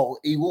the ball,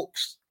 he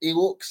looks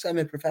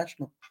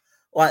semi-professional.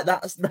 Like,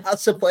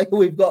 that's a player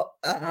we've got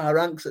at our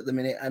ranks at the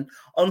minute. And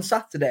on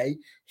Saturday,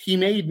 he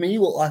made me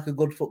look like a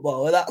good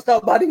footballer. That's how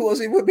bad he was,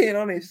 if we're being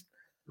honest.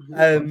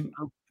 I'll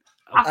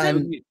tell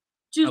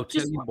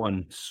you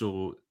one.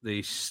 So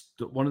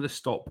one of the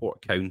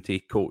Stockport County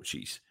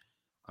coaches,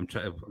 I'm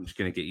just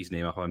going to get his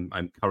name up.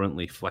 I'm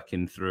currently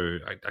flicking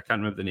through. I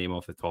can't remember the name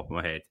off the top of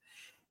my head.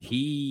 He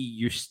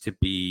used to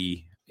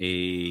be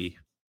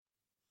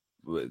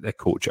the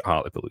coach at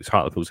Hartlepool. It was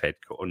Hartlepool's head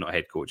coach, or not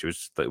head coach. It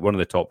was one of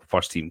the top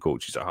first team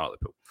coaches at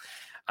Hartlepool.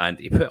 And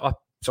he put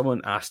up,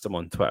 someone asked him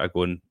on Twitter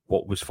going,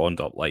 what was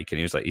Fondop like? And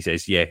he was like, he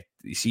says, yeah,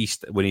 you see,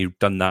 when he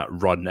done that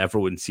run,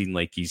 everyone's seen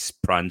like his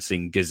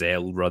prancing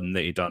gazelle run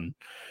that he done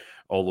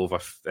all over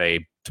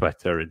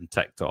Twitter and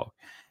TikTok.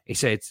 He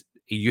said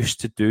he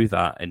used to do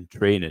that in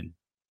training.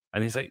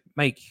 And he's like,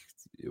 Mike,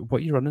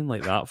 what are you running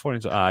like that for?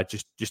 And he's like,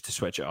 just to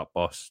switch it up,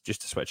 boss,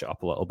 just to switch it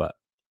up a little bit.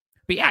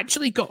 But he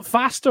actually got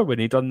faster when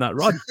he done that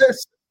run.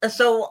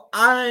 So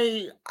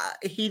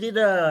he did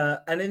an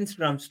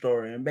Instagram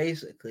story, and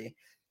basically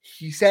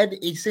he said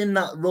he's seen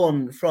that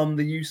run from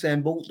the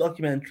Usain Bolt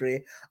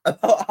documentary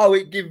about how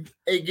it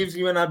gives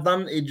you an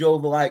advantage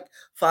over like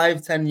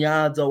 5-10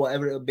 yards or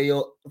whatever it would be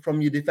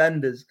from your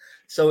defenders.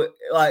 So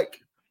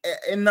like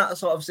in that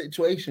sort of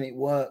situation, it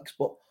works.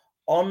 But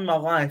on my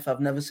life, I've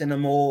never seen a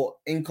more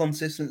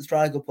inconsistent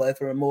striker play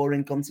for a more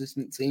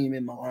inconsistent team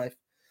in my life,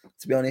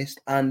 to be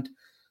honest. And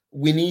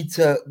we need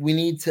to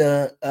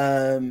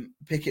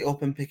pick it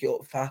up and pick it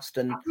up fast.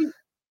 And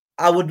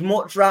I would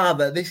much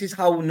rather, this is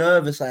how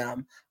nervous I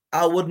am,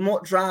 I would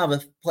much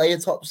rather play a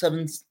top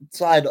 7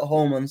 side at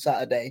home on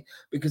Saturday,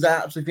 because I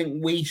actually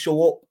think we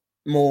show up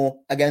more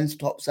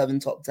against top 7,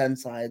 top 10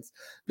 sides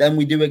than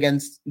we do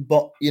against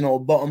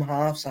bottom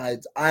half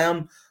sides. I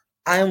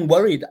am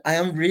worried. I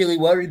am really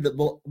worried that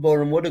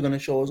Boreham Wood are going to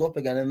show us up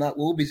again, and that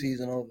will be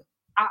season over.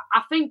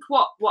 I think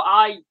what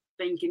I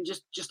think, and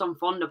just on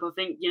Fondop, I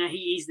think,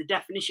 he is the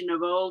definition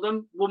of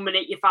Oldham. 1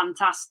 minute you're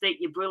fantastic,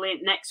 you're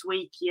brilliant. Next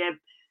week you're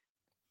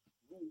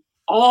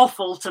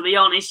awful, to be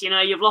honest.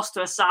 You've lost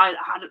to a side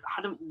that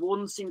hadn't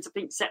won since, I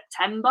think,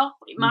 September.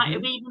 It might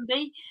have even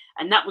been,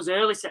 and that was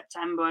early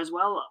September as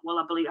well. Well,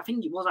 I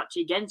think it was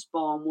actually against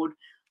Boreham Wood.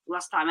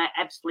 Last time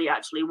Ebbsfleet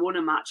actually won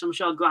a match. I'm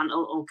sure Grant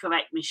will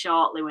correct me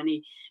shortly when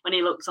he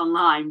looks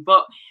online.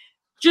 But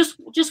just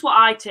what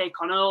I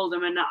take on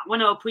Oldham, and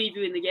when I was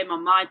previewing the game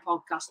on my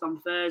podcast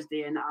on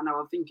Thursday, and I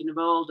was thinking of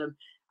Oldham,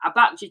 I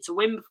backed you to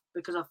win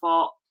because I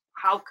thought,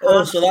 how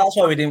can so that's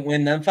why we didn't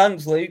win then.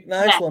 Thanks, Luke.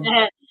 Nice one.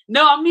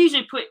 No, I'm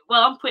usually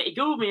I'm pretty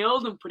good with my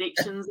Oldham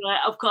predictions.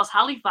 Of course,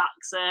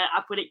 Halifax.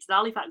 I predicted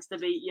Halifax to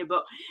beat you,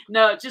 but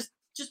no, just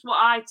what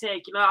I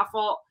take. I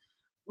thought,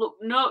 look,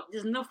 no,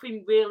 there's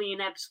nothing really in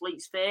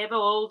Ebbsfleet's favour.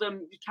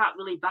 Oldham, you can't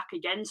really back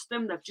against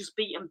them. They've just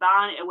beaten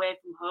Barnet away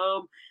from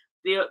home.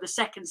 The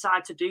second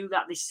side to do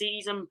that this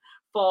season,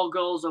 4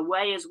 goals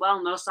away as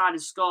well. No side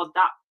has scored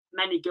that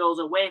many goals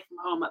away from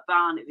home at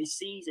Barnet this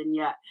season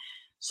yet.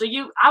 So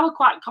I was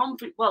quite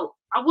confident. Well,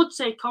 I would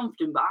say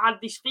confident, but I had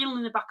this feeling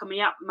in the back of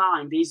my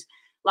mind is,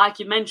 like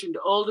you mentioned,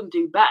 Oldham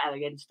do better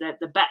against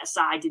the better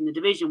side in the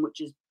division, which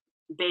is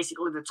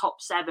basically the top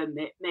 7,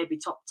 maybe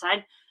top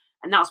 10.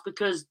 And that's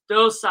because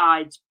those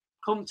sides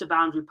come to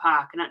Boundary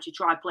Park and actually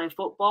try to play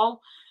football.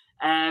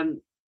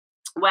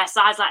 Where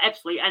sides like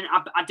Ebbsfleet, and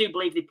I do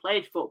believe they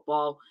played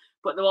football,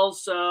 but they're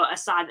also a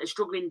side that's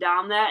struggling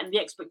down there, and the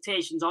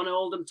expectations on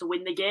Oldham to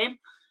win the game,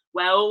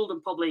 where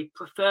Oldham probably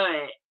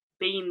prefer it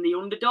being the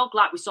underdog,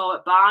 like we saw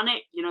at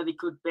Barnet. They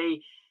could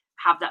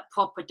have that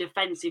proper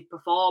defensive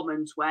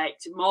performance where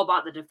it's more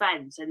about the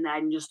defence, and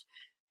then just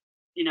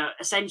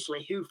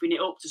essentially hoofing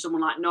it up to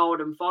someone like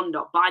Norwood and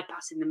Fondop,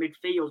 bypassing the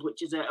midfield,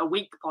 which is a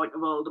weak point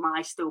of Oldham,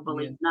 I still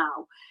believe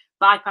now.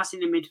 Bypassing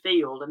the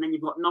midfield, and then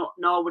you've got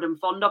Norwood and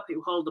Fondop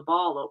who hold the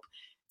ball up,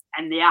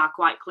 and they are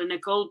quite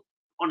clinical.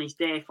 On his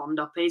day,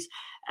 Fondop is.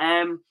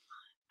 And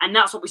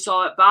that's what we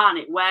saw at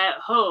Barnet, where at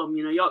home,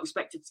 you're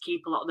expected to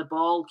keep a lot of the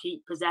ball,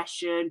 keep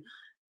possession,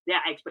 the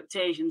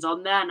expectations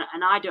on there.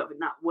 And I don't think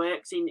that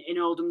works in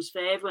Oldham's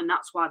favour, and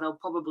that's why they'll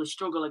probably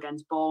struggle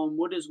against Boreham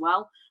Wood as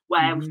well,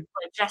 where if they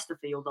play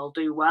Chesterfield, they'll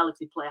do well. If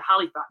they play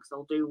Halifax,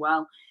 they'll do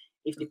well.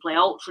 If they play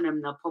Altrincham,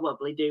 they'll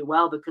probably do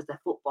well because they're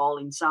football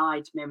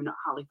inside, maybe not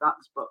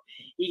Halifax, but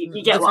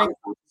you get what I'm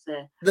trying to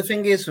say. The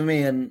thing is for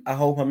me, and I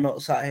hope I'm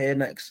not sat here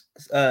next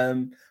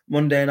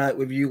Monday night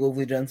with you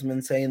lovely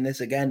gentlemen saying this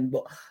again,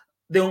 but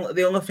the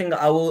only thing that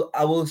I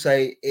will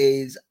say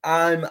is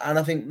and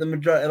I think the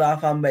majority of our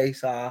fan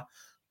base are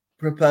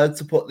prepared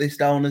to put this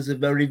down as a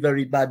very,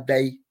 very bad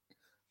day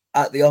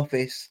at the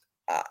office.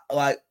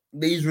 Like,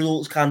 these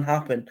results can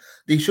happen.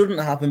 They shouldn't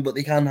happen, but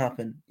they can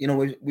happen.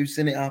 We've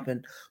seen it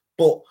happen.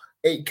 But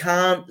it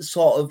can't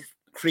sort of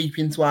creep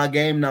into our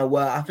game now,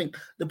 where I think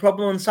the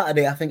problem on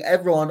Saturday, I think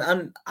everyone,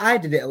 and I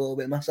did it a little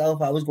bit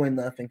myself, I was going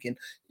there thinking,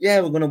 yeah,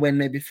 we're going to win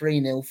maybe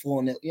 3-0,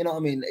 4-0. You know what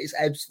I mean? It's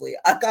Ebbsfleet.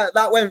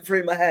 That went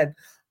through my head.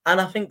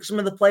 And I think some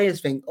of the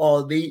players think,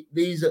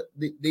 these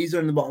are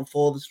in the bottom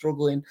 4, they're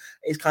struggling.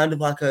 It's kind of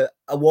like a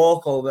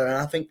walkover. And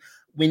I think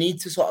we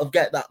need to sort of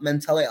get that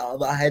mentality out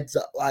of our heads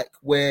that, like,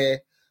 we're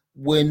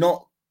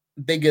not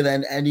bigger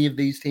than any of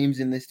these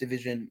teams in this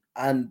division.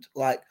 And,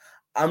 like,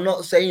 I'm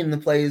not saying the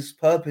players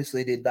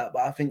purposely did that,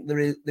 but I think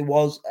there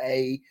was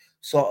a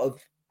sort of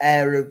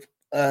air of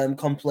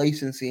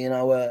complacency in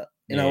our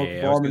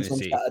performance on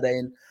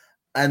Saturday,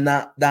 and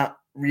that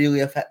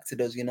really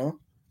affected us.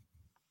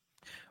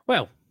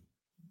 Well,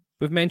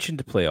 we've mentioned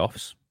the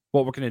playoffs.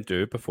 What we're going to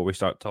do before we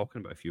start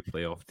talking about a few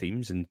playoff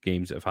teams and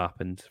games that have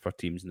happened for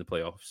teams in the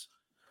playoffs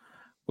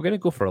We're going to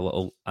go for a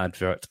little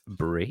advert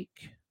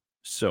break.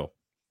 So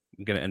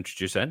I'm going to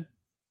introduce in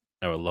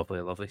our lovely,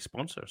 lovely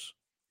sponsors.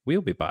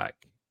 We'll be back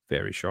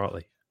very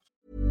shortly.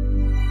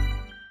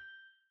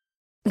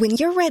 When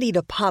you're ready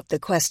to pop the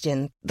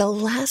question, the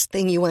last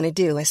thing you want to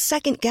do is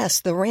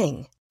second-guess the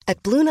ring.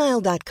 At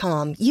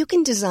BlueNile.com, you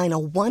can design a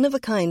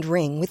one-of-a-kind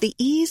ring with the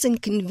ease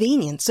and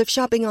convenience of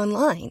shopping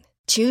online.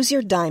 Choose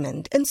your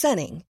diamond and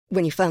setting.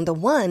 When you find the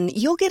one,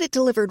 you'll get it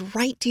delivered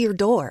right to your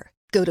door.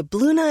 Go to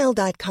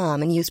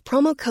BlueNile.com and use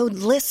promo code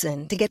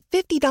LISTEN to get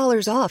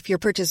 $50 off your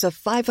purchase of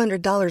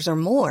 $500 or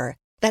more.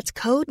 That's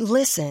code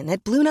LISTEN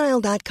at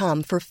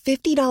BlueNile.com for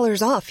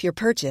 $50 off your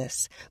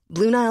purchase.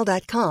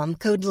 BlueNile.com,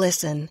 code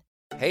LISTEN.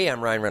 Hey,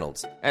 I'm Ryan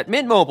Reynolds. At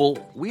Mint Mobile,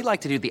 we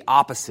like to do the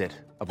opposite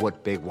of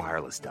what Big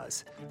Wireless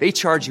does. They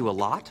charge you a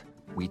lot,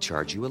 we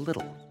charge you a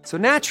little. So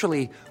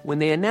naturally, when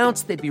they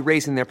announced they'd be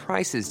raising their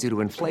prices due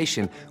to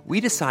inflation,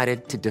 we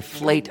decided to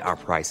deflate our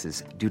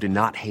prices due to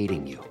not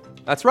hating you.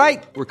 That's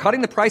right. We're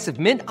cutting the price of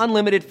Mint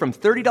Unlimited from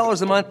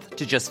 $30 a month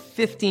to just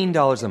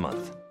 $15 a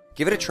month.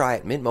 Give it a try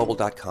at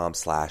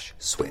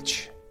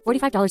mintmobile.com/switch.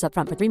 $45 up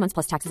front for 3 months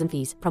plus taxes and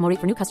fees. Promo rate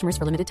for new customers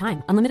for limited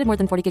time. Unlimited more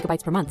than 40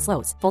 gigabytes per month.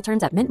 Slows full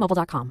terms at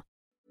mintmobile.com.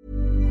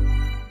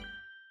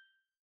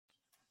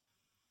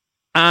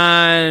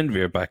 And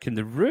we're back in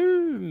the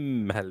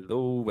room.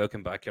 Hello,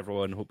 welcome back,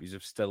 everyone. Hope you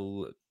have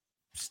still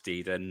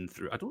stayed in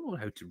through. I don't know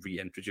how to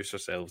reintroduce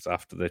ourselves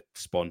after the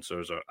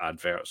sponsors or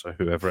adverts or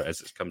whoever it is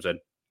that comes in.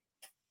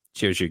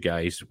 Cheers, you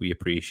guys. We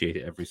appreciate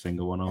it, every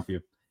single one of you.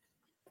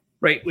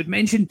 Right, we'd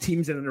mentioned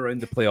teams in and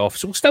around the playoffs,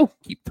 so we'll still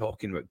keep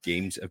talking about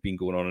games that have been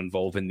going on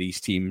involving these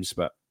teams.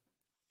 But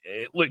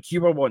look, you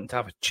were wanting to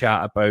have a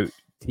chat about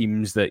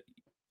teams that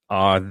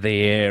are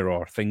there,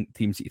 or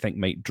teams that you think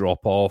might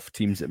drop off,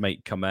 teams that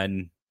might come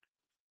in.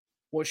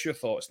 What's your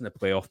thoughts on the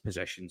playoff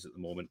positions at the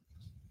moment?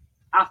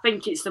 I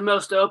think it's the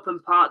most open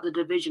part of the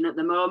division at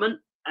the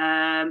moment.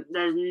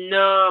 There's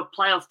no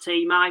playoff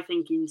team, I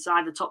think,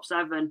 inside the top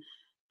 7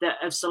 that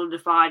have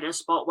solidified a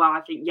spot where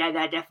I think, yeah,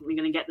 they're definitely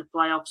going to get the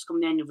playoffs come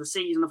the end of the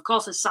season. Of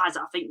course, there's sides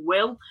that I think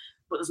will,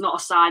 but there's not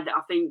a side that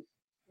I think,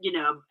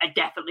 are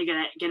definitely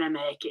going to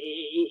make it,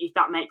 if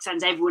that makes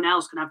sense. Everyone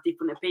else can have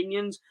different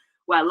opinions.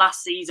 Where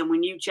last season we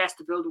knew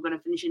Chesterfield were going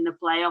to finish in the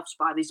playoffs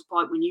by this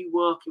point. We knew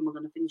Woking were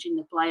going to finish in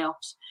the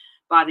playoffs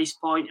by this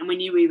point. And we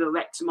knew either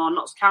Wrexham or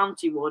Notts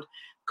County would.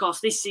 Of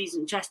course, this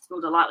season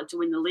Chesterfield are likely to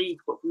win the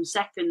league, but from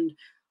second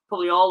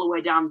probably all the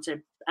way down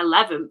to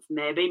 11th,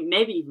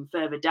 maybe even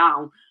further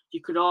down, you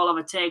could all have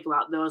a take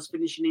about those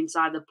finishing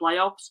inside the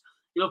playoffs.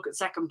 You look at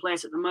second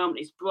place at the moment,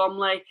 it's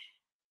Bromley.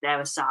 They're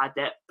a side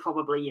that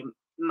probably you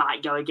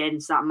might go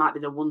against. That might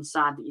be the one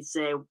side that you'd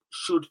say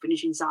should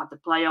finish inside the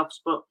playoffs,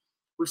 but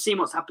we've seen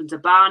what's happened to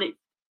Barnet.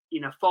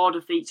 4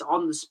 defeats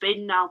on the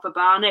spin now for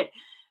Barnet,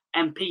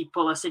 and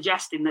people are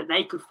suggesting that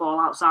they could fall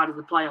outside of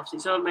the playoffs.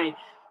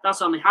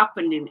 That's only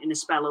happened in a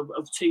spell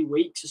of 2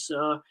 weeks or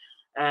so.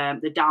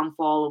 The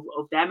downfall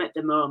of them at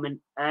the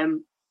moment.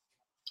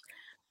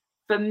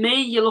 For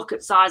me, you look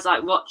at sides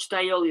like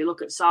Rochdale, you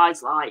look at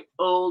sides like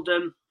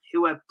Oldham,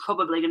 who are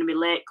probably going to be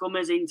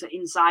latecomers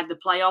inside the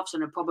playoffs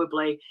and are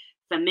probably,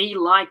 for me,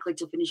 likely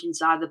to finish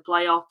inside the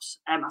playoffs.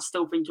 I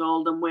still think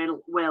Oldham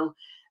will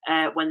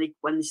when they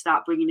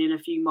start bringing in a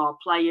few more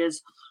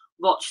players.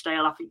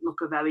 Rochdale, I think,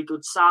 look a very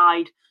good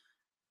side.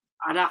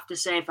 I'd have to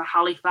say for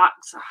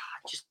Halifax, I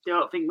just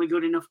don't think we're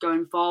good enough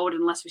going forward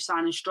unless we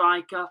sign a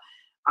striker.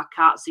 I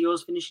can't see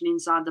us finishing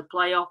inside the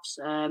playoffs.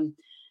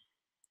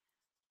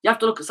 You have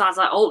to look at sides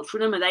like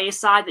Altrincham. Are they a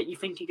side that you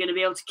think are going to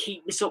be able to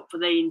keep this up for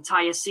the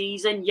entire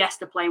season? Yes,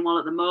 they're playing well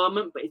at the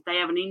moment, but if they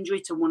have an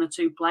injury to 1 or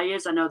 2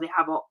 players, I know they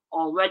have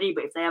already,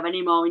 but if they have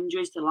any more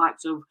injuries to the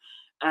likes of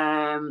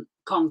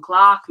Con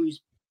Clark, who's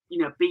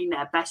been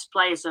their best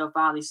player so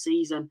far this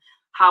season,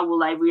 how will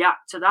they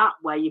react to that?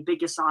 Where your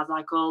bigger sides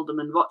like Oldham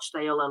and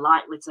Rochdale are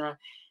likely to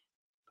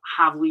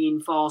have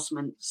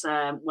reinforcements,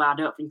 where I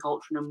don't think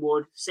Altrincham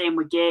would. Same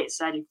with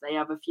Gateshead, if they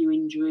have a few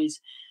injuries,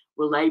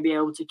 will they be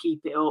able to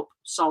keep it up?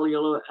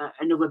 Solihull,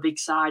 another big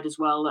side as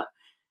well, that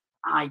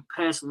I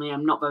personally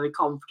am not very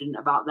confident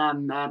about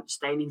them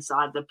staying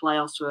inside the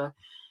playoffs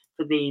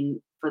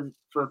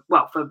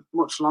for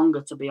much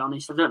longer, to be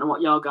honest. I don't know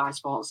what your guys'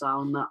 thoughts are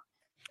on that.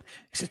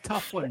 It's a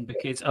tough one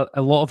because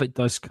a lot of it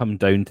does come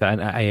down to,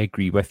 and I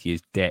agree with you,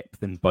 is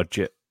depth and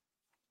budget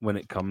when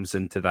it comes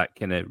into that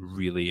kind of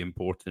really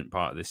important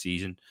part of the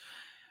season.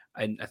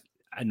 And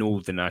I know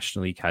the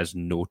National League has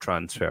no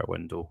transfer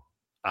window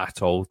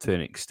at all to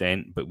an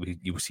extent, but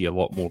you'll see a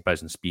lot more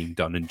business being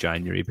done in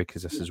January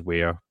because this is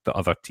where the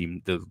other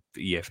team, the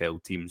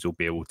EFL teams, will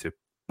be able to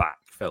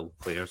backfill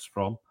players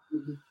from.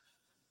 Mm-hmm.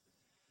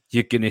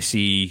 You're going to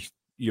see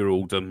your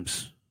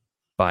Oldhams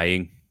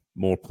buying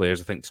more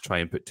players, I think, to try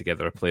and put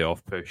together a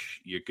playoff push.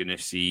 You're going to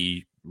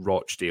see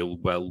Rochdale.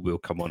 Well, we'll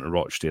come on to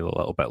Rochdale a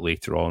little bit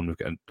later on.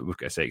 We've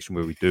got a section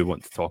where we do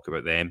want to talk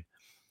about them.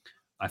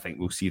 I think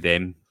we'll see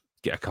them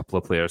get a couple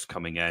of players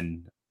coming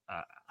in.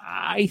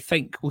 I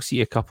think we'll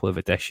see a couple of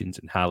additions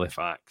in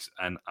Halifax,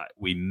 and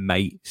we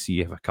might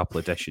see a couple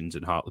of additions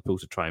in Hartlepool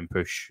to try and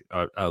push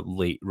a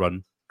late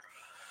run.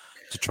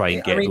 to try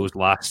and get those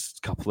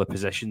last couple of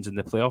positions in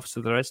the playoffs.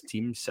 So there is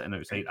teams sitting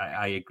outside.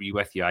 I agree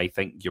with you. I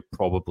think you're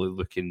probably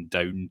looking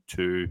down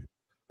to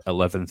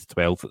 11th,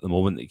 12th at the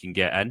moment that you can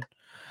get in.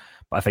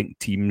 But I think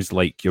teams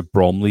like your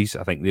Bromleys,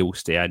 I think they will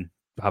stay in.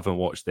 Having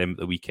watched them at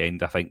the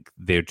weekend, I think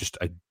they're just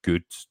a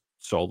good,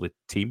 solid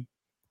team.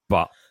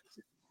 But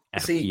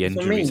if the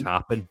injuries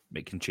happen,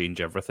 it can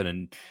change everything.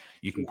 And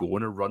you can go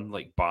on a run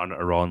like Barnet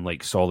are on,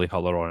 like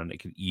Solihull are on, and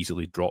it can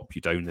easily drop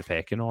you down the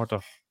pecking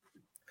order.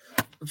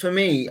 For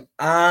me,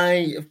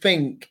 I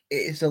think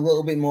it's a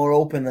little bit more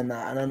open than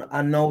that. And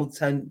I know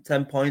 10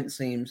 points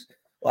seems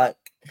like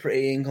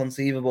pretty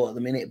inconceivable at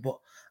the minute, but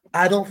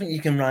I don't think you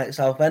can write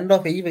Southend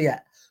off either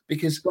yet,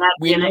 because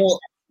we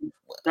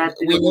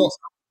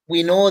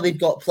know they've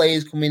got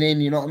players coming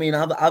in. You know what I mean?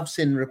 I've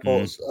seen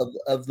reports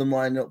of them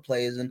lining up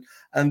players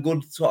and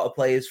good sort of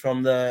players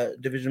from the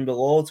division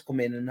below to come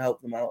in and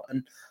help them out.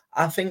 And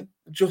I think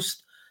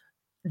just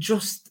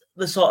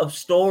the sort of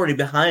story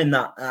behind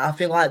that, I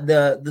feel like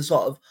the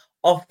sort of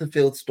off the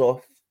field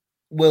stuff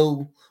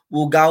will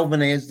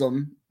galvanize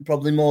them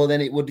probably more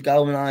than it would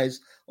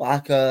galvanize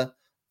like an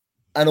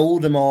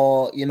Oldham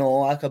or, you know,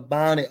 like a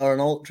Barnet or an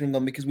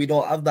Altrincham, because we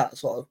don't have that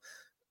sort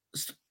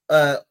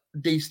of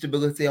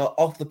destability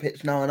off the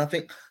pitch now. And I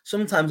think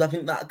sometimes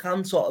that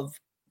can sort of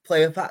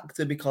play a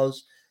factor,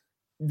 because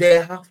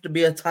they have to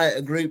be a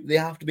tighter group, they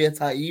have to be a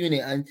tight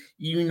unit, and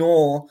you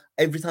know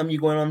every time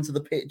you're going onto the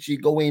pitch you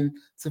go in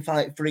to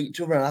fight for each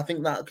other. And I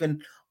think that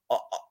can,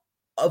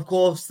 of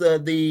course,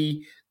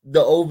 the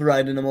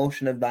overriding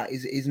emotion of that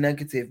is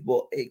negative,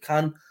 but it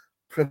can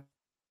provide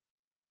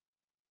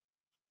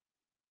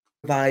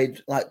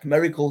like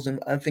miracles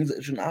and things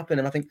that shouldn't happen.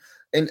 And I think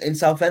in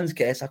Southend's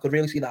case, I could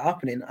really see that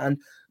happening. And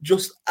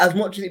just as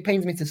much as it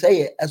pains me to say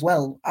it as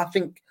well, I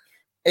think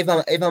if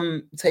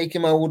I'm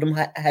taking my Oldham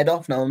head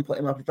off now and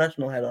putting my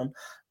professional head on,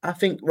 I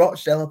think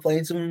Rochdale are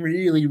playing some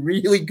really,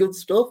 really good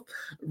stuff,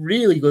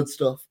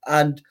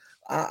 and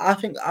I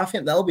think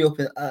they'll be up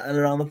and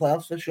around the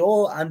playoffs for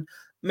sure. And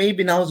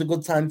maybe now is a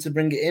good time to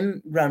bring it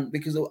in, Grant,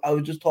 because I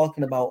was just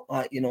talking about,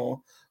 like, you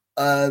know,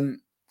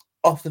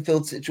 off the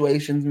field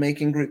situations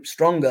making groups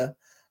stronger.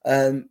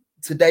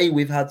 Today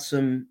we've had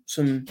some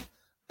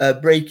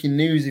breaking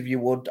news, if you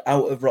would,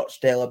 out of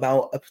Rochdale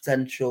about a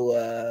potential.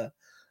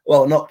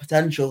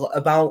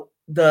 About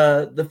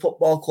the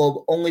football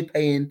club only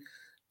paying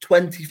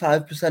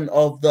 25%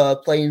 of the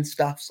playing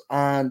staff's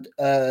and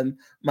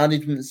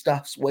management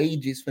staff's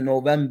wages for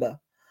November.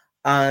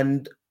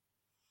 And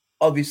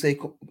obviously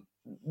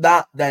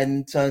that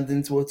then turned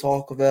into a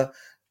talk of a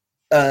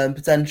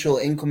potential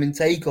incoming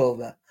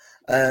takeover.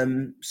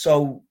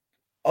 So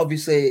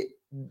obviously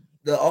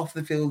the off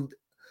the field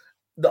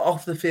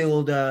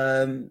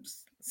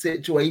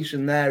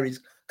situation there is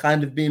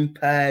kind of being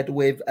paired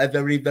with a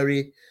very,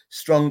 very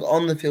strong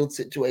on the field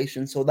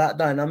situation. So that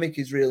dynamic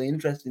is really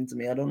interesting to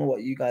me. I don't know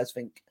what you guys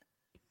think.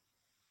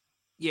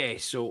 Yeah,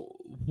 so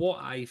what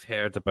I've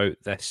heard about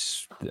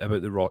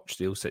the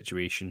Rochdale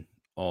situation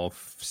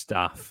of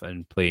staff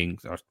and playing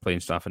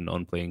staff and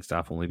non-playing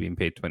staff only being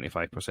paid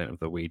 25% of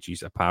their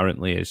wages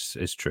apparently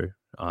is true.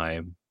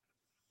 I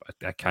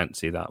can't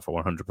say that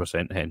for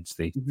 100%, hence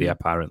they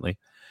apparently.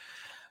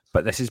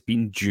 But this has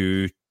been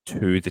due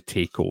to the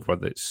takeover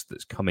that's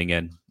coming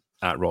in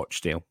at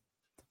Rochdale.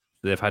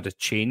 They've had a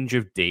change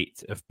of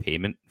date of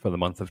payment for the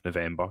month of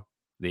November.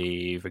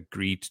 They've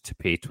agreed to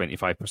pay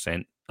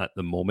 25% at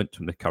the moment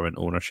from the current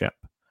ownership,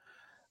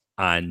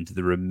 and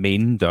the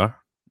remainder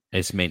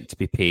is meant to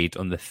be paid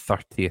on the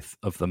 30th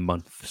of the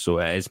month. So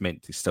it is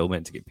still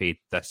meant to get paid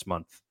this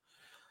month.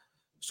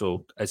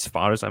 So as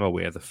far as I'm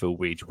aware, the full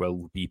wage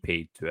will be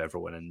paid to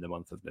everyone in the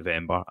month of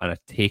November, and a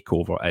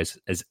takeover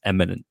is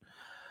imminent.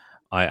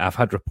 I've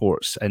had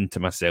reports into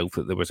myself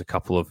that there was a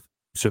couple of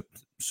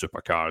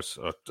supercars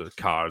or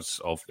cars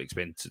of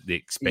the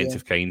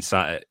expensive kind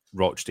sat at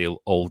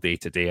Rochdale all day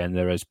today, and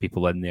there is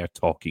people in there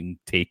talking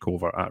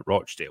takeover at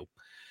Rochdale.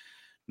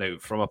 Now,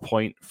 from a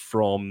point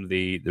from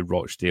the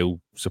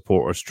Rochdale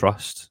Supporters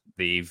Trust,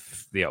 they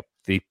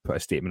put a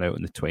statement out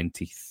on the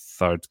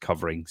 23rd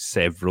covering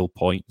several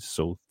points,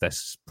 so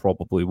this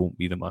probably won't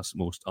be the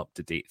most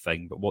up-to-date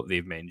thing, but what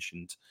they've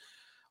mentioned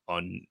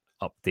on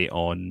update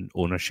on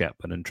ownership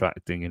and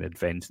attracting an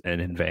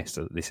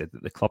investor, they said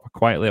that the club are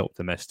quietly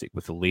optimistic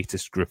with the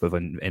latest group of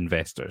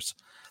investors,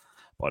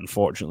 but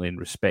unfortunately, in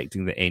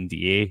respecting the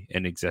NDA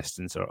in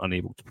existence, are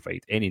unable to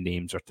provide any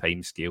names or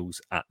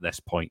timescales at this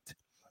point.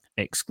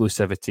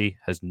 Exclusivity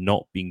has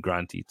not been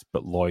granted,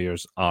 but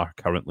lawyers are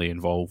currently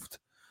involved.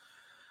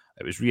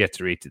 It was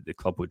reiterated the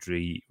club would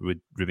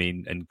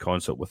remain in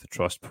concert with the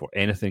trust before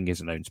anything is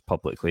announced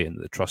publicly, and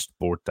the trust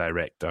board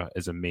director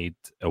is made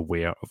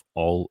aware of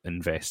all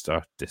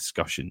investor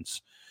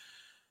discussions.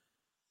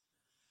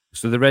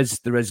 So there is,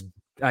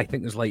 I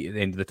think there's light at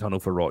the end of the tunnel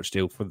for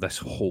Rochdale for this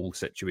whole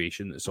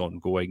situation that's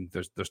ongoing.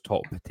 There's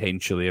talk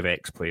potentially of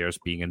ex-players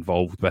being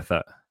involved with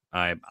it.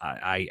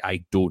 I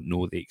don't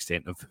know the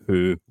extent of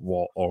who,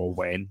 what, or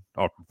when.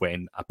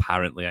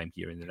 Apparently, I'm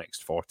hearing the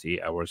next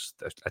 48 hours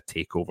a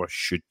takeover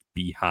should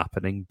be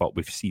happening, but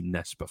we've seen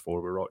this before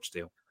with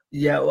Rochdale.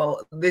 Yeah,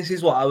 well, this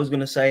is what I was going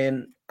to say,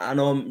 and I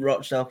know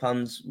Rochdale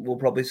fans will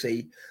probably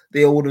see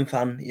the Oldham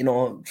fan,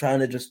 trying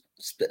to just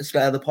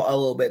stir the pot a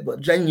little bit,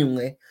 but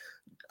genuinely,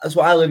 that's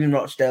why I live in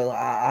Rochdale.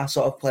 I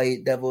sort of play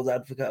devil's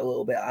advocate a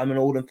little bit. I'm an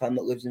Oldham fan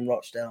that lives in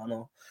Rochdale, I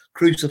know.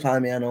 Crucify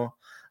me, I know.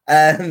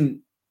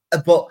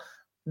 But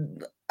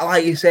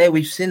like you say,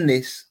 we've seen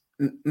this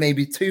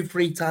maybe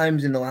 2-3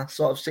 times in the last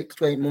sort of 6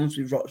 to 8 months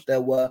with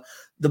Rochdale, where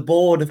the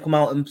board have come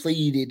out and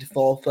pleaded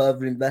for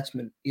further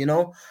investment,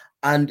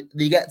 and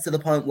they get to the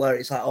point where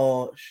it's like,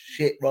 oh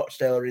shit,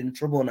 Rochdale are in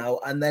trouble now,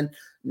 and then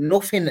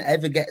nothing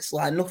ever gets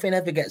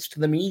to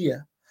the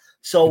media.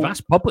 So they've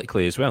asked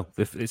publicly as well.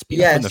 It's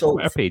been up on their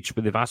Twitter page,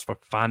 but they've asked for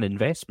fan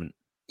investment.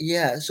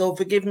 Yeah, so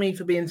forgive me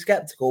for being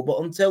skeptical,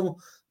 but until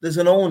there's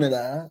an owner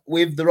there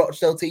with the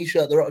Rochdale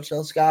t-shirt, the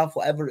Rochdale scarf,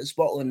 whatever at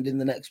Scotland in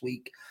the next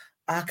week,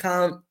 I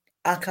can't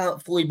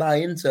fully buy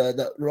into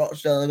that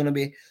Rochdale are going to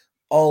be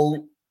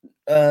all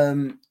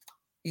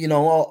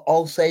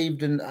all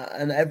saved and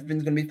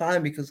everything's going to be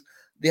fine, because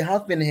they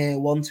have been here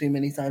one too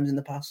many times in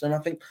the past. And I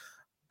think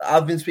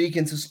I've been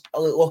speaking to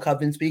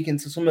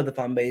some of the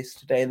fan base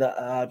today that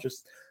are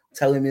just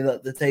telling me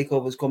that the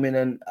takeover's coming,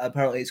 and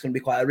apparently it's going to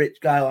be quite a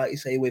rich guy, like you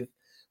say, with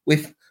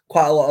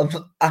quite a lot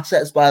of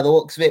assets by the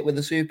looks of it, with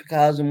the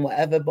supercars and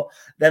whatever. But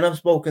then I've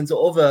spoken to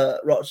other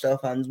Rochdale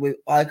fans,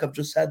 like I've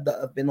just said,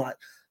 that have been like,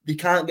 they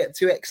can't get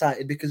too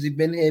excited because they've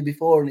been here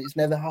before and it's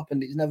never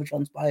happened, it's never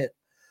transpired.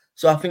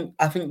 So I think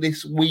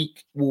this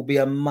week will be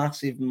a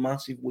massive,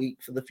 massive week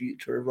for the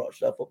future of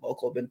Rochdale Football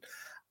Club,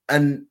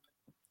 and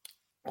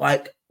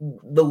like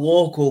the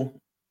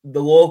local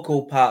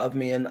part of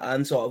me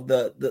and sort of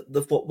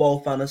the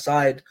football fan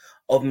aside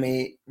of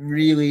me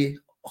really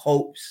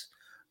hopes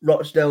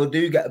Rochdale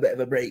do get a bit of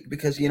a break,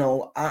 because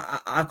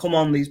I come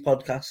on these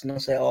podcasts and I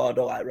say, oh, I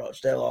don't like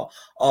Rochdale,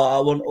 or I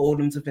want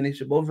Oldham to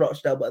finish above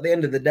Rochdale, but at the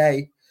end of the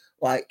day,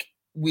 like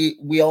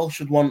we all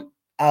should want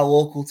our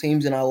local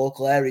teams in our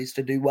local areas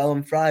to do well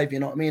and thrive, you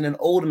know what I mean? And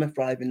Oldham are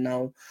thriving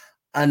now,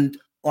 and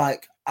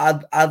like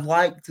I'd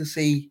like to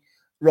see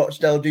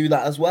Rochdale do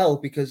that as well,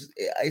 because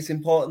it's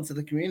important to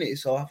the community.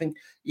 So I think,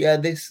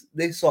 this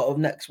sort of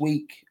next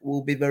week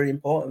will be very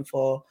important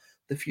for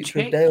the future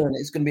of Dale, and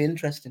it's going to be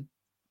interesting.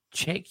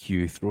 Check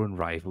you throwing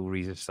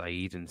rivalries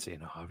aside and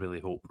saying, "Oh, I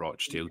really hope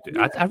Rochdale do."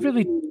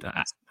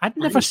 I'd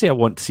never say I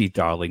want to see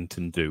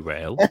Darlington do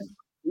well.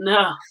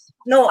 No,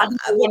 I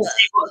don't want to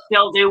see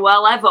Rochdale do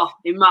well ever. I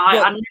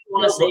never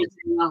want to see it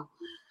do well.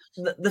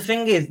 The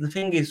thing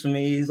is for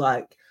me is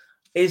like,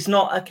 it's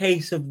not a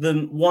case of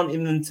them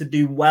wanting them to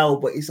do well,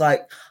 but it's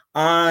like,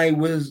 I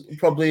was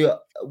probably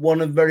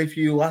one of very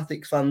few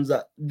Latics fans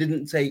that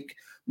didn't take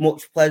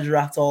much pleasure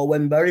at all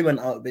when Bury went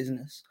out of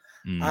business.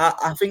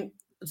 I think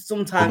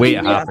sometimes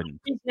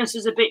business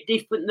is a bit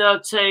different though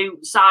to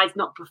sides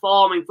not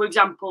performing. For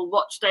example,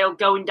 Rochdale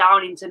going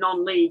down into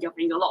non-league, I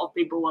think a lot of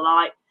people were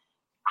like,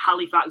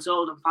 Halifax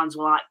Oldham fans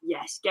were like,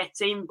 yes, get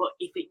him. But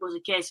if it was a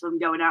case of them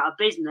going out of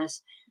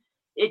business,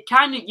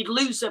 you'd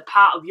lose a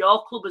part of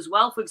your club as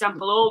well. For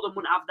example, Oldham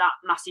wouldn't have that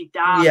massive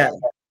derby. Yeah.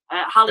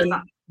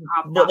 Halifax.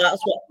 But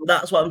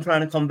that's what I'm trying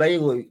to convey,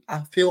 Luke.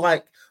 I feel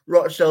like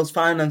Rochdale's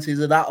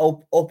finances are that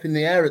up in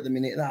the air at the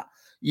minute that,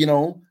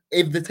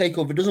 if the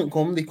takeover doesn't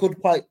come, they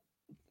could quite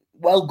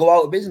well go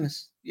out of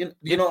business. You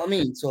know what I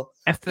mean? So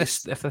if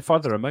the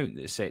further amount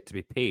that's set to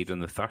be paid on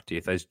the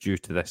 30th is due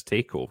to this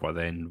takeover,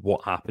 then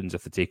what happens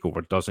if the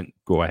takeover doesn't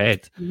go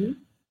ahead?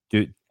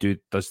 Mm-hmm.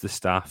 Does the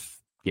staff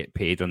get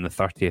paid on the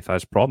 30th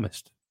as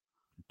promised?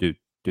 Do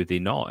they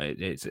not?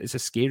 It's a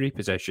scary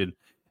position,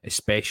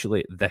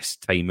 especially at this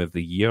time of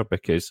the year,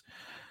 because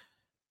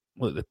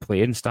look, the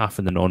playing staff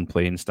and the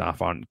non-playing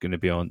staff aren't going to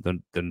be on.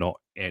 They're not.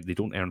 They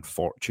don't earn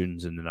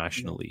fortunes in the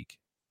National League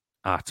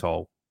at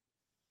all.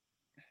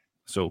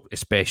 So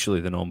especially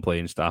the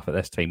non-playing staff at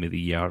this time of the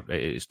year,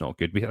 it's not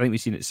good. I think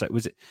we've seen it.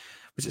 Was it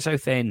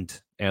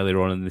Southend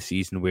earlier on in the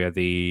season where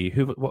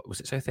what was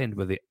it, Southend,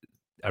 where they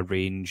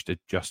arranged a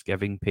Just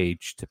Giving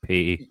page to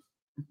pay?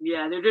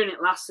 Yeah, they're doing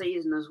it last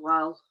season as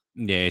well.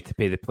 Yeah, to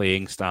pay the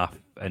playing staff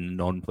and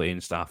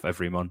non-playing staff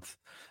every month,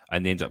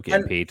 and they end up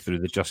getting paid through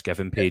the Just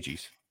Giving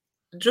pages.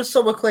 Just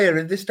so we're clear,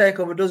 if this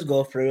takeover does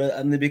go through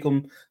and they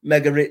become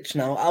mega rich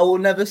now, I will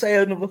never say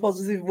another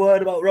positive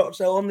word about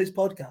Rochdale on this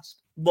podcast.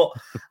 But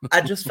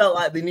I just felt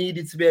like there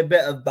needed to be a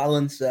bit of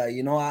balance there.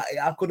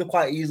 I could have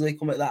quite easily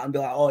come at that and be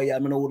like, oh yeah,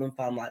 I'm an Oldham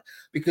fan,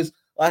 because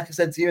like I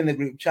said to you in the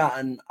group chat,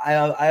 and I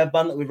have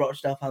banter with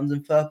Rochdale fans,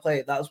 and fair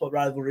play, that's what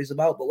rivalry is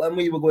about. But when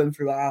we were going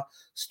through our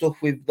stuff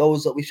with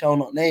those that we shall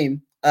not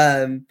name,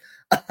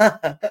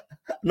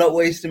 not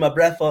wasting my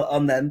breath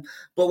on them,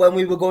 but when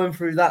we were going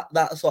through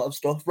that sort of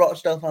stuff,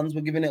 Rochdale fans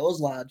were giving it us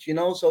large,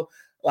 so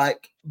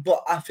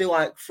but I feel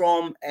like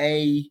from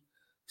a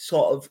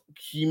sort of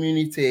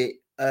community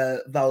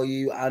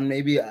value and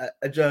maybe a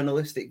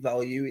journalistic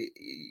value,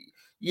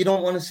 you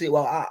don't want to see,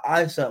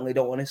 I certainly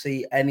don't want to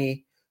see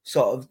any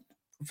sort of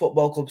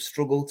football club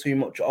struggle too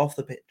much off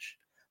the pitch,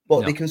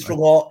 but they can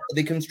struggle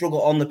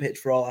on the pitch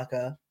for all I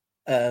care.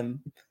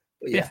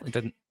 But yeah,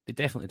 They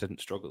definitely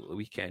didn't struggle at the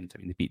weekend. I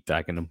mean, they beat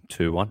Dagenham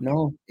 2-1.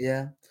 No,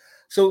 yeah.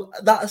 So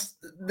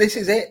this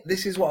is it.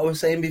 This is what I was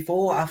saying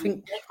before. I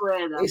think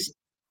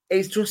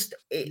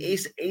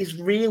it's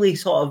really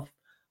sort of,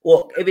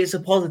 look, if it's a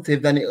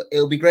positive, then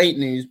it'll be great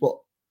news. But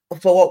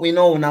for what we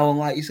know now, and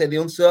like you said, the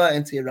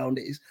uncertainty around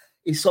it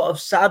is sort of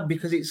sad,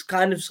 because it's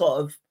kind of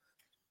sort of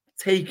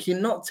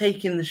not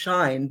taking the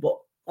shine, but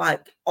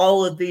like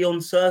all of the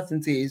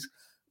uncertainties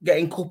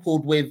getting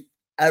coupled with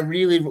a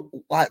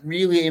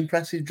really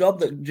impressive job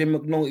that Jim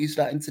McNulty's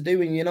starting to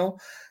do. And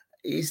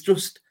it's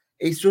just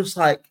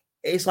like,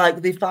 it's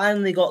like they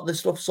finally got the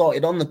stuff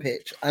sorted on the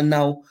pitch, and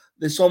now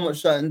there's so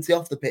much certainty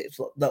off the pitch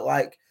that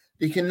like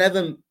they can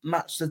never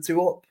match the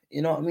two up.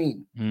 You know what I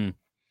mean?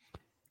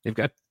 They've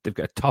got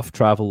a tough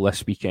travel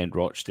this weekend,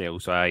 Rochdale.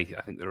 So I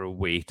think they're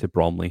away to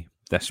Bromley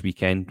this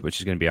weekend, which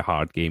is going to be a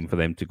hard game for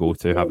them to go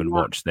to, having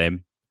watched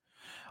them.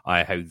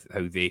 How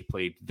they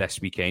played this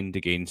weekend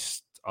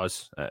against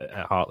us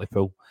at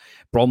Hartlepool.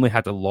 Bromley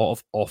had a lot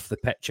of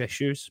off-the-pitch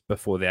issues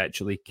before they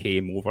actually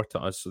came over to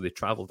us. So they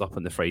travelled up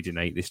on the Friday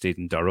night. They stayed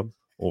in Durham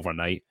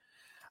overnight.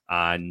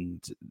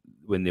 And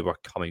when they were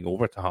coming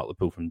over to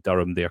Hartlepool from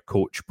Durham, their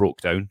coach broke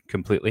down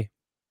completely.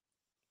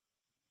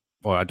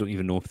 Or I don't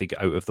even know if they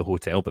got out of the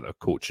hotel, but their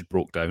coach had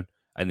broke down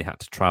and they had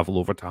to travel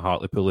over to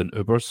Hartlepool in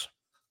Ubers.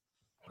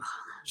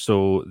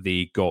 So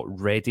they got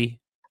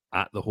ready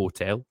at the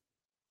hotel.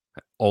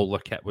 All their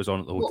kit was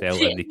on at the hotel.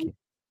 And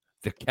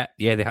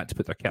they had to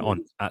put their kit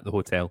on at the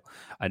hotel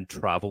and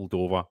travelled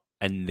over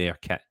in their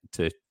kit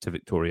to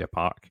Victoria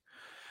Park.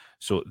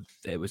 So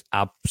it was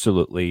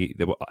absolutely,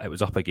 it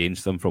was up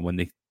against them from when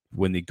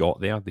they got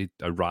there. They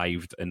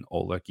arrived in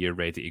all their gear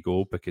ready to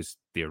go because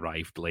they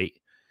arrived late.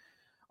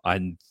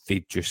 And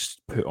they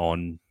just put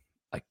on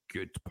a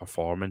good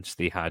performance.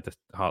 They had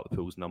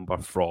Hartlepool's number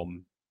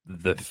from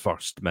the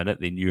first minute.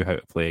 They knew how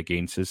to play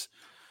against us.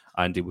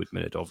 Andy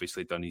Woodman had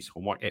obviously done his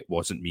homework. It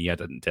wasn't me. I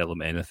didn't tell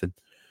him anything.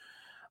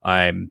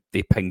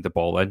 They pinged the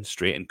ball in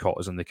straight and caught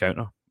us on the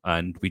counter.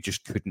 And we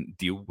just couldn't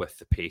deal with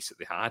the pace that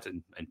they had.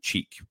 And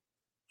Cheek,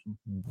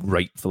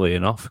 rightfully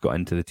enough, got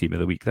into the team of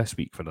the week this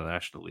week for the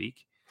National League.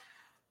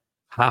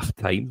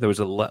 Half-time, there was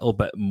a little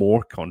bit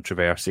more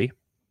controversy.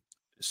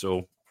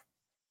 So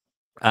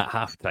at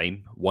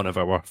half-time, one of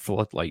our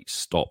floodlights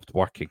stopped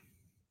working.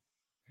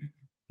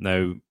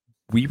 Now,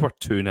 we were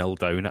 2-0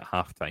 down at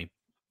half-time.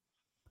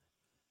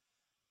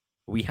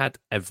 We had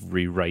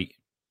every right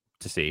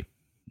to say,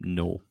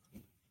 no,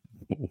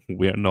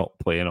 we're not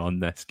playing on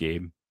this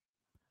game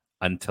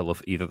until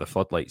either the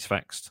floodlight's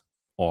fixed,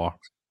 or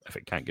if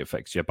it can't get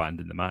fixed, you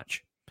abandon the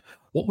match.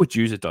 What would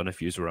you have done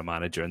if you were a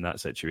manager in that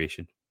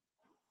situation?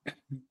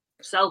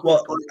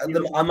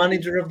 A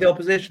manager of the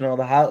opposition or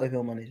the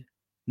Hartlepool manager?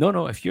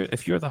 No. If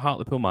you're the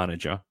Hartlepool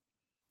manager,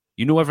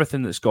 you know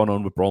everything that's gone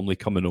on with Bromley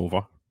coming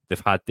over. They've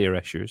had their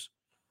issues.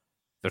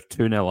 They're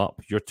 2-0 up.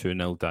 You're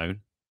 2-0 down.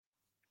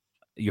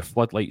 Your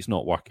floodlight's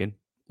not working.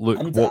 Look,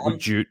 what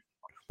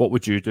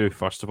would you do?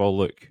 First of all,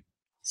 look.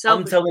 Just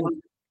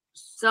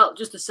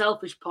a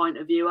selfish point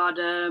of view, I'd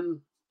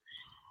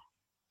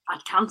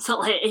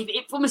cancel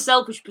it. From a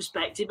selfish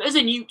perspective, as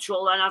a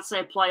neutral, then I'd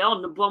say play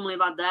on. The Bromley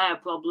have had their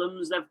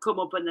problems. They've come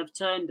up and they've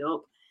turned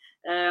up.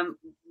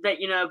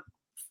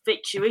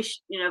 Fix your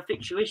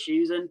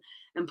issues and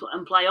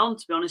play on,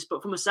 to be honest.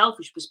 But from a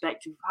selfish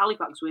perspective,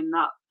 Halifax were in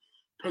that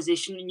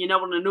position, and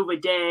on another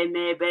day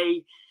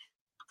maybe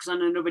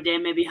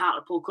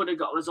Hartlepool could have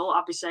got a result.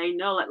 I'd be saying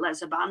no,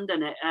 let's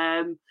abandon it.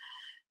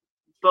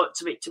 But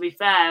to be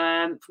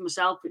fair,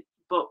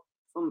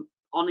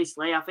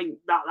 honestly, I think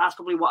that's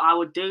probably what I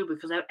would do,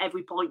 because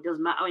every point does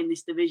matter in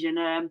this division.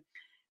 And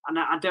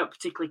I don't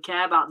particularly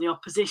care about the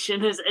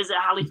opposition as a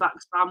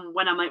Halifax fan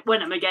when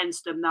I'm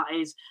against them. That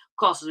is, of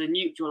course, as a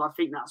neutral, I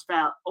think that's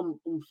fair,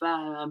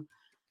 unfair.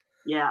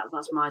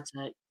 That's my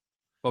take.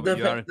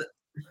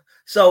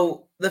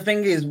 So the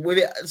thing is, with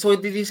it, so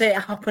did you say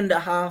it happened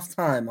at half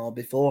time or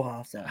before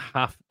half time?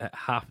 At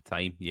half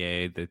time,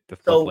 yeah. The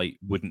floodlight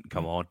wouldn't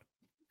come on.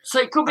 So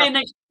it could be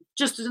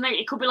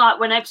it could be like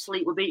when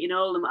Ebbsfleet were beating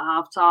Oldham at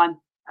half time.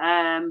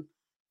 And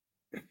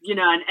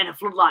a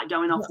floodlight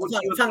going off.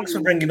 Thanks for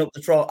bringing up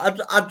the trauma.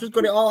 I've just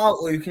got it all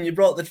out, Luke, and you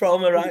brought the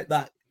trauma right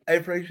back. I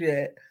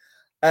appreciate it.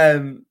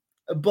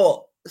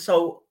 But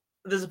so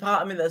there's a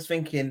part of me that's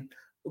thinking,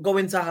 go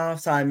into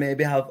halftime,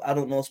 maybe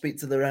speak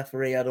to the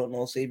referee. I don't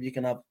know, see if you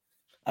can have,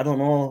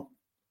 an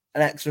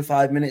extra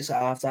 5 minutes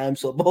at halftime.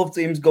 So both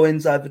teams go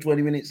inside for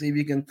 20 minutes, see if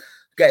you can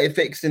get it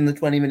fixed in the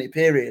 20-minute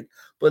period.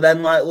 But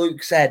then, like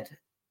Luke said,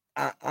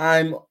 if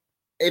I'm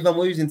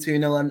losing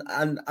 2-0,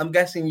 and I'm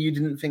guessing you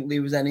didn't think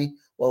there was any.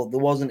 Well, there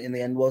wasn't in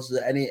the end. Was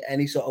there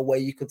any sort of way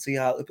you could see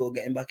Hartlepool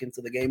getting back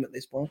into the game at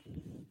this point?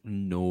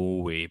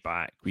 No way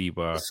back. We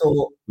were.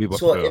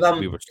 If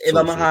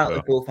I'm a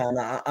Hartlepool fan,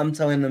 I'm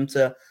telling them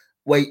to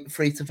wait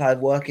 3 to 5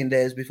 working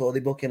days before they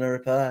book in a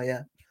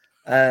repair.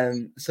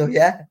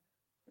 Yeah.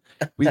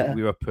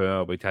 We were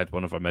poor. We'd had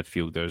one of our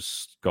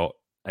midfielders got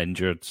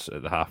injured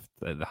at the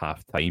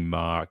half time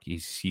mark.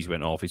 He's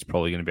went off. He's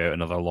probably going to be out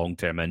another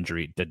long-term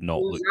injury. It did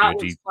not look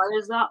good. Which player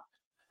is that?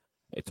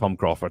 Tom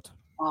Crawford.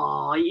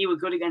 Oh, he was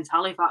good against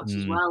Halifax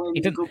as well.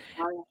 He was a good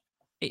player.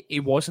 he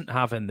wasn't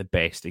having the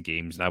best of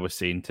games. And I was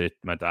saying to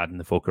my dad and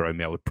the folk around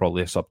me, I would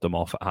probably have subbed him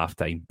off at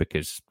halftime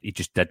because he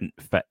just didn't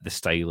fit the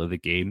style of the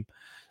game.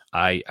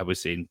 I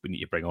was saying we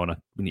need to bring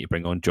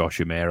on Josh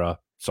Umerah,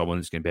 someone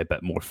who's going to be a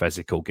bit more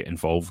physical, get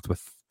involved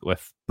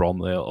with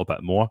Bromley a little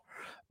bit more.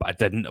 But I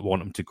didn't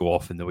want him to go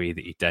off in the way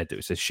that he did. It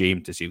was a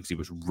shame to see because he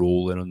was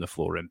rolling on the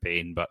floor in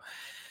pain. But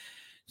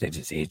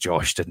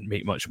Josh didn't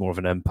make much more of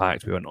an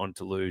impact. We went on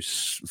to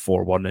lose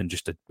 4-1 and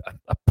just a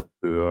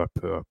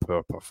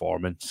poor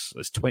performance.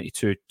 It's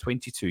 22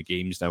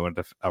 games now, and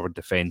our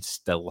defence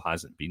still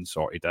hasn't been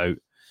sorted out.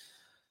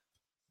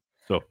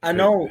 So I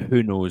know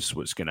who knows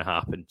what's going to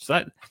happen.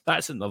 So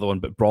that's another one.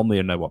 But Bromley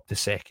are now up to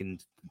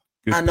second.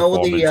 Good I know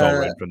performance all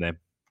round from them.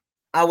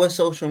 Our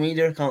social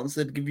media accounts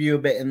did give you a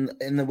bit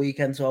in the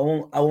weekend,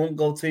 so I won't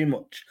go too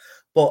much.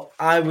 But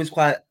I was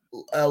quite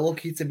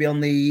lucky to be on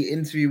the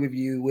interview with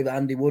you with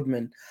Andy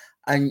Woodman,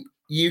 and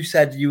you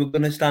said you were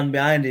going to stand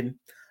behind him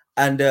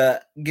and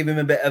give him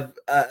a bit of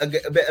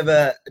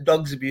a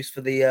dog's abuse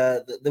for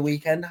the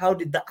weekend. How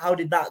did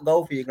that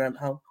go for you, Grant?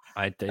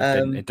 It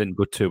didn't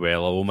go too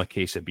well. I owe him a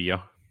case of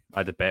beer. I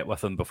had a bet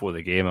with him before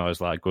the game. I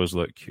was like,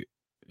 look,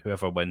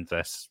 whoever wins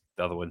this,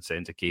 the other one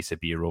sends a case of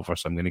beer over,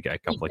 so I'm going to get a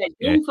couple of...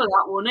 for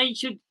that one, he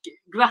should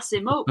grass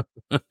him up.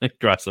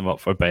 Grass him up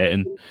for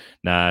betting.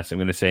 Nah, so I'm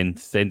going to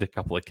send a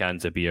couple of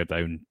cans of beer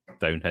down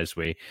his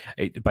way.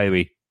 By the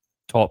way,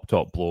 top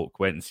bloke.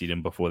 Went and seen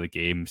him before the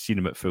game. Seen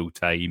him at full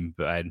time,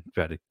 but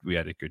we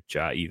had a good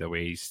chat either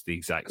way. He's the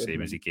exact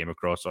same as he came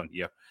across on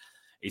here.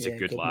 He's a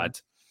good lad.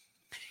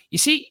 Man. You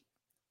see,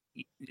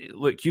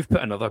 look, you've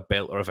put another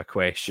belter of a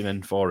question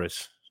in for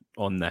us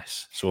on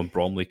this. So on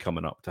Bromley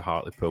coming up to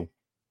Hartlepool,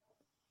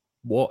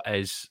 what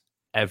is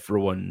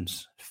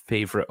everyone's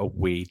favourite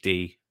away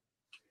day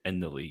in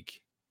the league?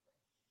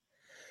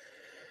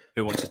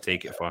 Who wants to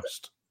take it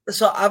first?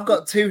 So I've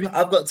got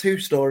two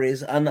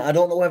stories, and I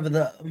don't know whether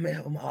I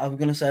don't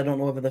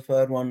know whether the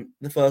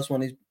first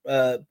one is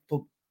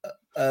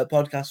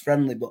podcast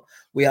friendly, but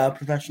we are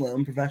professional and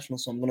unprofessional,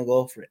 so I'm going to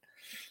go for it.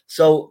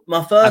 So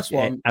my first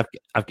one, I've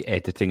got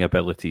editing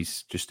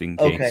abilities just in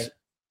case.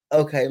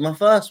 Okay. My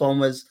first one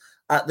was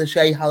at the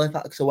Shea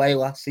Halifax away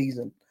last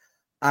season,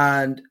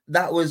 and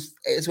that was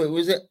it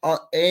was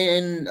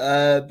in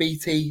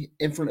BT,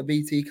 in front of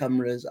BT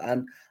cameras,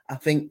 and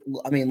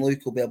Luke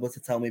will be able to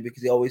tell me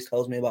because he always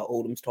tells me about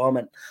Oldham's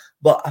torment.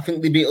 But I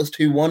think they beat us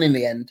 2-1 in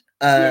the end.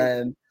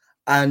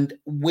 And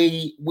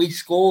we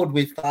scored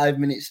with 5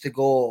 minutes to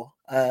go.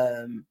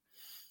 Ben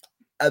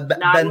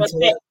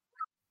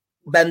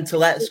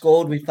Tillett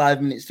scored with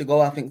 5 minutes to go,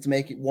 I think, to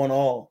make it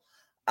 1-1.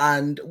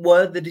 And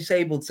where the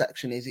disabled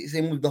section is, it's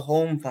in with the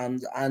home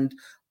fans, and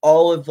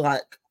all of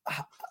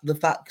the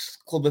Fax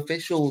Club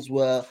officials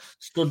were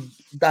stood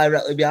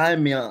directly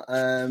behind me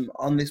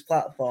on this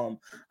platform.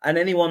 And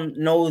anyone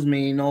knows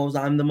me knows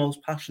I'm the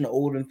most passionate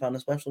Oldham fan,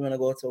 especially when I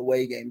go to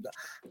away games.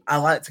 I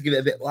like to give it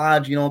a bit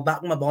large,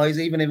 back my boys,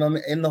 even if I'm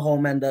in the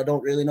home end. I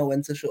don't really know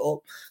when to shut up.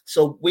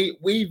 So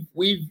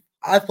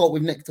I thought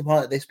we've nicked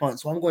apart at this point,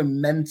 so I'm going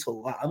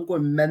mental.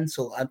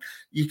 And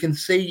you can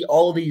see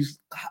all these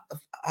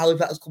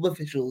Halifax Club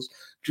officials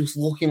just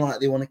looking like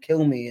they want to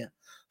kill me here.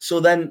 So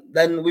then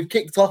we've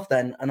kicked off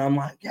then, and I'm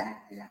like, yeah.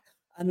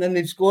 And then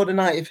they've scored a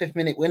 95th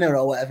minute winner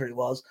or whatever it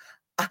was.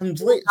 And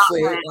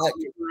literally,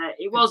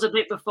 it was a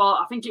bit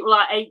before. I think it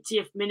was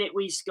 80th minute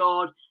we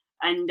scored,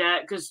 and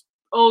because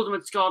Oldham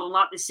had scored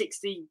on the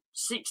 60,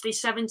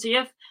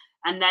 70th,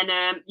 and then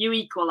you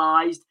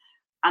equalised,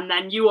 and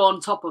then you were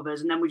on top of us,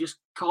 and then we just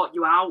caught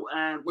you out.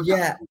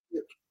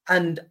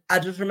 And I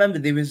just remember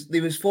there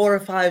was 4 or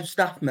 5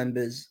 staff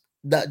members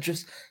that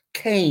just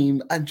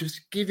came and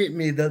just give it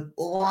me the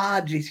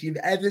largest you've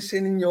ever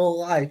seen in your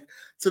life,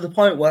 to the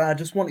point where I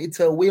just wanted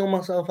to wheel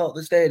myself out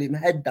the stadium,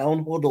 head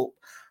down, hood up.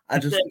 I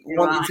just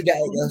wanted to get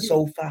out there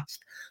so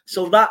fast.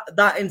 So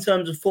that in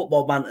terms of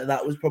football banter,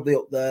 that was probably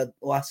up there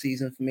last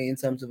season for me in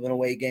terms of an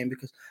away game,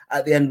 because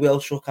at the end we all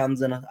shook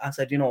hands and I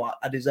said, you know what,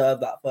 I deserve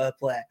that fair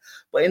play.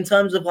 But in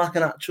terms of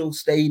an actual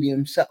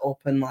stadium set up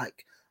and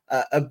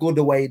a good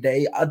away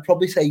day, I'd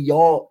probably say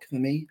York for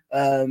me.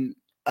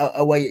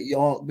 Away at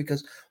York,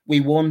 because we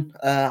won.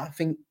 I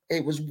think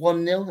it was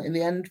 1-0 in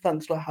the end,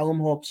 thanks to a Hallam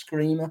Hope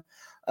screamer.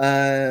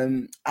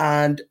 And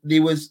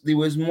there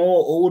was more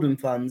Oldham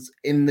fans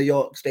in the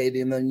York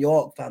Stadium than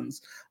York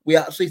fans. We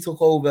actually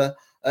took over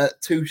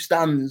 2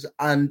 stands,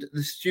 and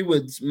the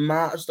stewards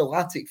marched the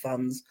Latics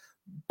fans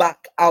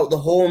back out the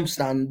home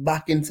stand,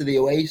 back into the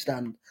away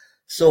stand.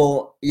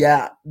 So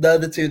yeah, they're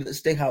the 2 that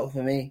stick out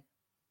for me.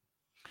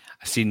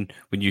 I seen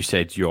when you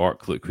said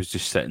York, Luke was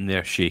just sitting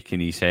there shaking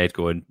his head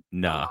going,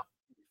 nah,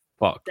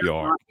 fuck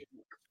York.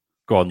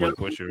 Go on, Luke,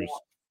 what's yours?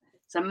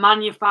 It's a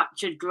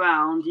manufactured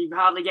ground. You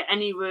hardly get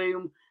any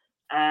room.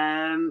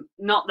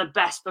 Not the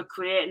best for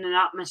creating an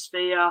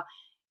atmosphere.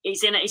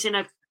 It's in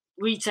a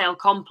retail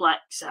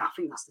complex. I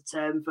think that's the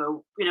term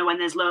for, when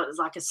there's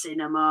like a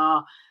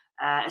cinema,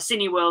 a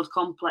Cineworld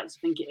complex,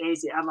 I think it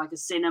is. It had a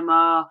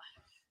cinema.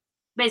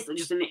 Basically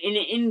just in an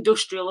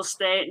industrial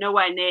estate,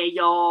 nowhere near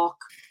York.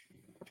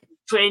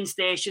 train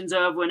station's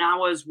over an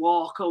hour's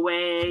walk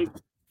away.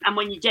 And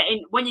when you get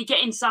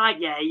inside,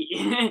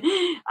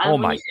 oh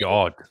my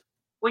God.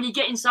 When you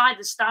get inside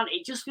the stand,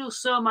 it just feels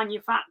so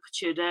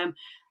manufactured.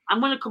 I'm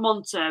going to come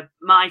on to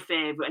my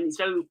favourite, and it's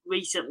very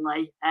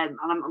recently, and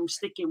I'm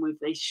sticking with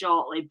this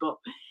shortly, but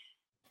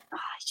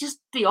it's just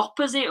the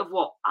opposite of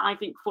what I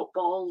think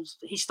football's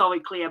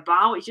historically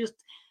about. It's just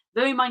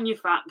very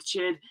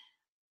manufactured.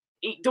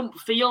 It don't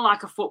feel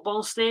like a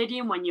football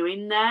stadium when you're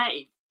in there.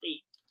 It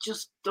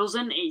just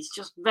doesn't. It's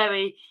just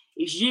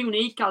it's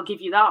unique, I'll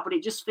give you that, but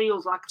it just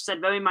feels, like I said,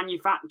 very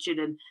manufactured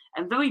and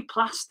very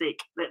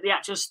plastic, the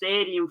actual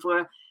stadium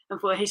for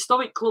a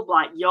historic club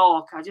like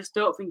York. I just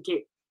don't think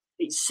it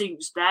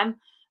suits them.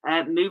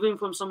 Moving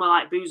from somewhere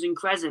like Booths and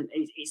Crescent,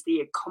 it's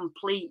the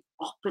complete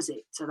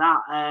opposite to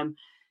that. I'm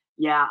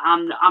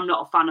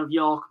not a fan of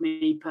York,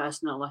 me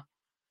personally.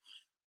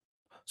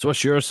 So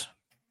what's yours?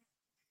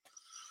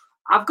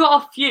 I've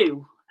got a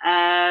few,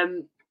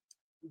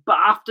 but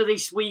after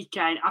this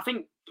weekend, I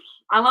think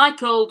I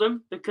like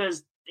Oldham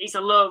because it's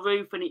a low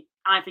roof and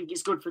I think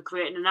it's good for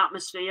creating an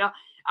atmosphere,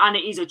 and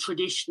it is a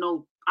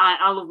traditional.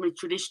 I love my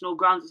traditional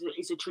ground.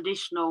 It's a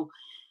traditional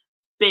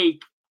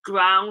big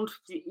ground.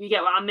 You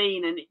get what I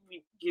mean? And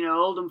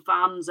Oldham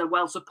fans are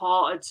well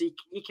supported, so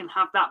you can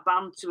have that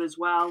banter as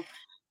well.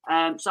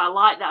 So I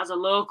like that as a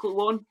local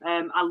one.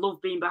 I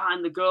love being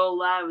behind the goal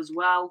there as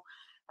well.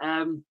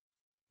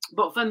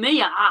 But for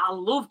me, I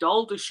loved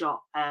Aldershot,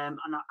 and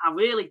I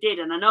really did.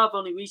 And I know I've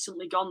only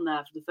recently gone there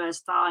for the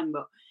first time,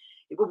 but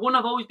it was one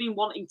I've always been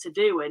wanting to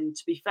do. And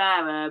to be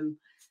fair,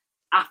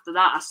 after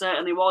that, I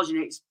certainly was.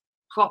 It's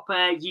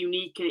proper,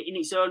 unique in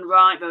its own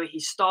right, very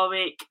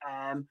historic.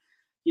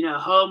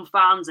 Home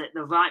fans,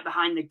 they're right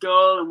behind the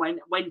goal. And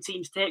when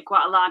teams take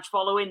quite a large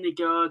following, they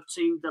go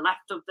to the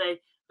left of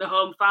the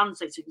home fans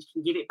so you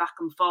can give it back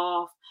and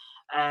forth.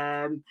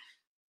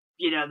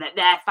 That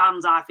their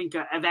fans, I think,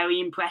 are very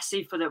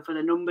impressive for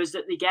the numbers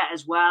that they get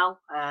as well.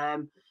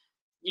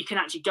 You can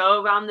actually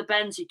go around the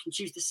bend, so you can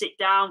choose to sit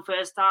down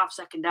first half,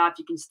 second half.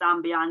 You can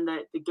stand behind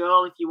the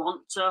goal if you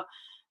want to.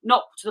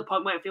 Not to the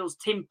point where it feels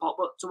tin pot,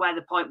 but to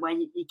the point where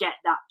you get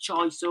that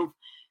choice of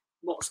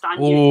what stand.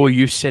 Oh,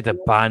 you said a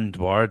banned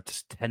word,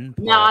 tin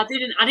pot. No, I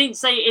didn't. I didn't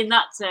say it in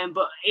that term,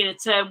 but in a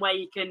term where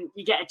you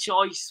get a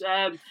choice.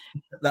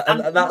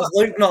 That's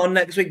Luke, not on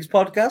next week's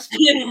podcast.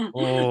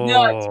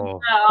 No,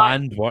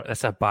 banned word.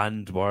 That's a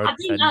banned word. I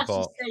didn't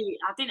actually say it.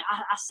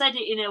 I said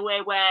it in a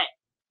way where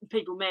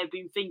people may have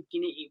been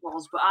thinking it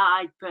was, but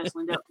I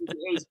personally don't think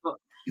it is. But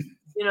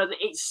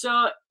it's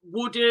so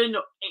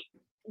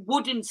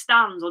wooden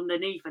stands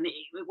underneath, and it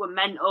were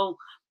mental.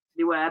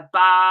 They were a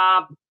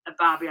bar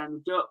behind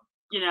the duck,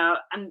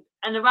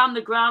 and around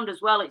the ground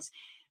as well. It's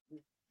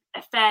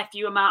a fair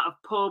few amount of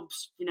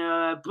pubs,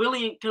 a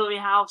brilliant curry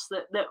house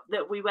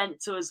that we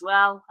went to as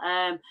well.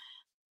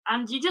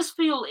 And you just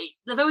feel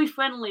they're very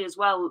friendly as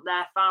well,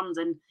 their fans.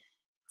 And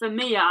for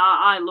me,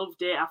 I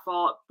loved it. I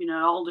thought,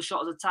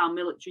 Aldershot as a town,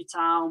 military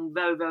town,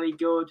 very, very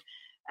good.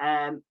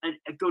 A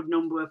good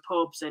number of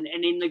pubs, and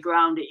in the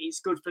ground,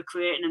 it's good for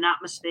creating an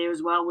atmosphere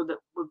as well with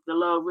the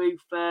low roof.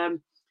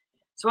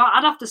 So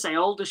I'd have to say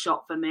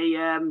Aldershot for me.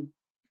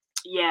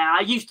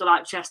 I used to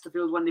like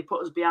Chesterfield when they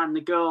put us behind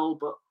the goal,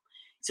 but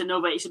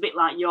it's a bit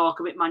like York,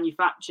 a bit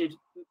manufactured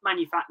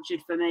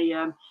for me.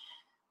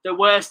 The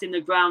worst in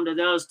the ground are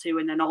those two,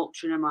 and then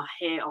Altrincham. I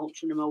hate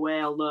Altrincham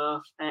away,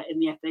 although in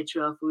the FA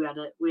Trophy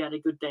we had a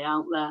good day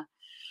out there.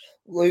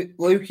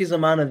 Luke is a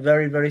man of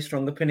very, very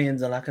strong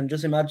opinions, and I can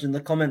just imagine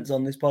the comments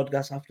on this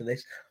podcast after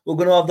this. We're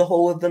going to have the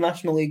whole of the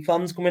National League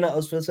fans coming at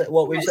us for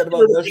what we've said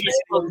about those.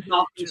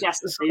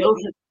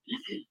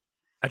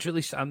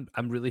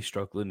 I'm really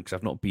struggling because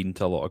I've not been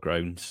to a lot of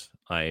grounds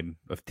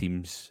of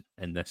teams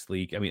in this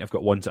league. I mean, I've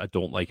got ones that I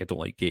don't like. I don't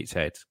like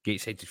Gateshead.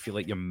 Gateshead, you feel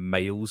like you're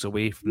miles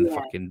away from the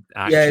fucking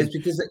action. Yeah,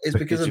 it's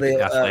because of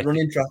the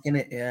running track,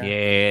 innit?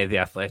 Yeah, the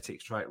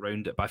athletics track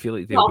round it. But I feel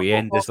like the away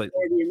end is like...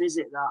 Stadium, is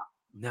it that?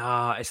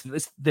 Nah, it's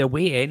the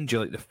away end.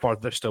 You're like the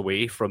furthest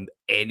away from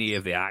any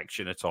of the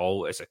action at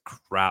all. It's a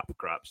crap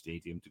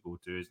stadium to go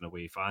to as an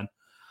away fan.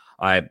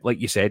 Like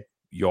you said,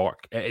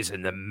 York, it is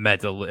in the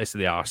middle. It's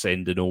the arse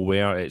end of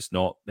nowhere. It's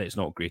not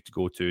great to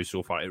go to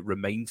so far. It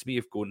reminds me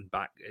of going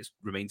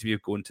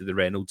to the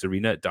Reynolds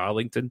Arena at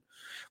Darlington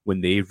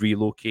when they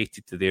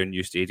relocated to their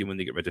new stadium when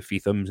they got rid of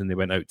Feethams and they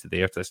went out to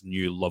this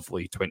new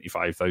lovely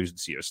 25,000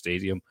 seater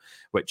stadium,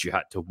 which you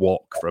had to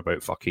walk for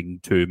about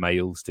fucking 2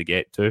 miles to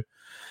get to.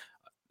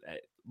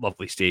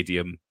 Lovely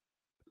stadium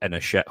in a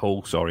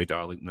shithole. Sorry,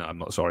 Darlington. I'm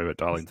not sorry about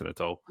Darlington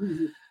at all.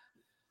 Mm-hmm.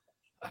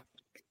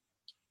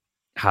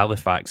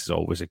 Halifax is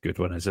always a good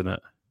one, isn't it?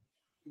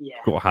 Yeah.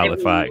 Go to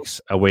Halifax,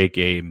 away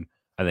game,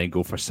 and then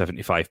go for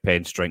 75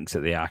 pence drinks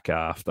at the ACA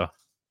after.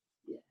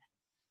 Yeah.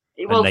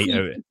 Well,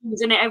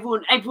 isn't it?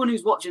 Everyone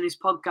who's watching this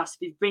podcast,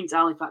 if you've been to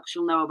Halifax,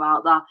 you'll know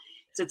about that.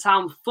 It's a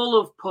town full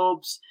of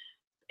pubs.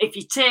 If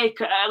you take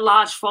a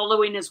large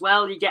following as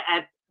well, you get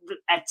a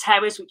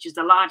terrace, which is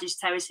the largest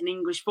terrace in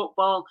English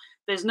football.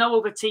 There's no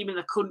other team in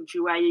the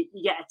country where you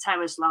get a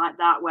terrace like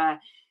that,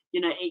 where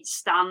it's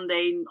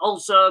standing.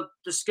 Also,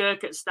 the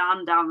Skirkett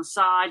stand down the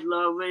side,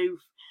 low roof,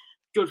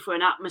 good for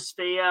an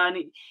atmosphere. And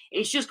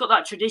it's just got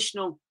that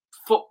traditional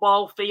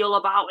football feel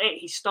about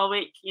it,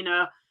 historic.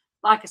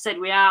 Like I said,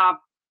 we are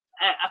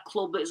a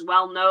club that's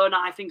well known,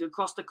 I think,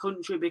 across the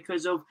country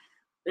because of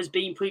has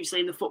been previously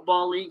in the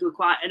Football League. We're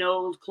quite an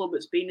old club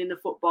that's been in the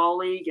Football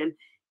League, and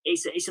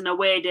it's an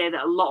away day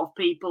that a lot of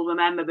people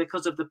remember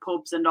because of the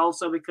pubs and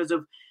also because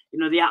of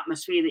the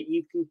atmosphere that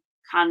you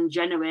can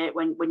generate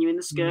when you're in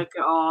the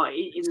Skirkett or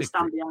in the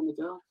stand behind the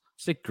goal.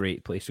 It's a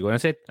great place to go. And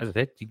as I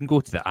said, you can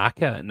go to the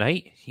Aka at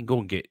night. You can go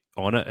and get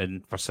on it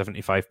and for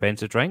 75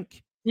 pence a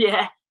drink.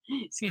 Yeah,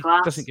 it's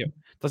class.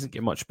 Doesn't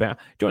get much better.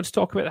 Do you want to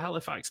talk about the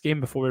Halifax game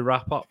before we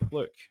wrap up?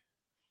 Look.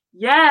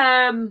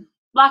 Yeah,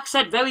 like I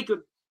said, very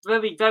good,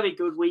 very, very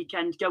good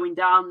weekend going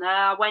down there.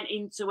 I went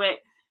into it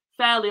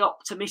fairly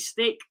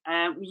optimistic.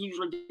 We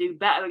usually do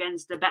better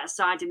against the better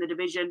side in the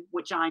division,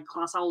 which I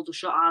class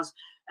Aldershot as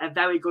a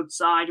very good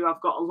side who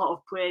I've got a lot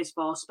of praise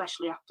for,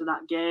 especially after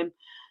that game.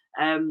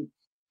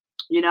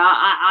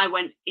 I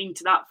went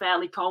into that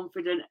fairly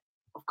confident.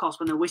 Of course,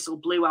 when the whistle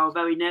blew, I was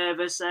very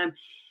nervous.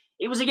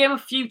 It was a game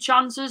of few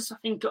chances. I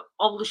think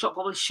Aldershot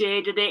probably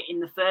shaded it in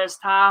the first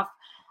half.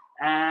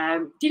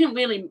 Didn't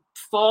really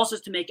force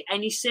us to make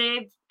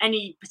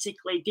any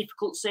particularly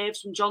difficult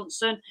saves from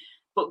Johnson,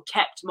 but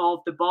kept more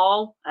of the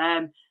ball.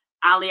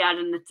 Ali had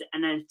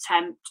an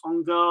attempt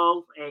on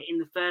goal in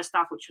the first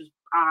half, which was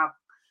our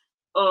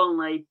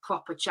only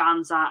proper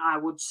chance, I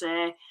would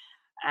say,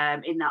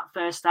 in that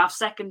first half.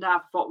 Second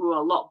half, I thought we were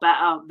a lot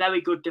better,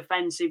 very good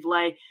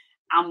defensively,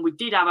 and we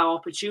did have our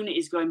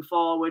opportunities going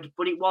forward,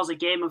 but it was a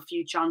game of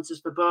few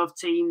chances for both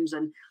teams.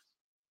 And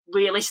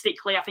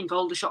realistically, I think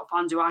Aldershot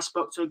fans who I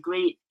spoke to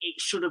agree it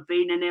should have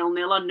been a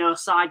 0-0 and no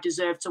side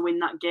deserved to win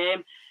that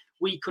game.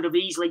 We could have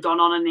easily gone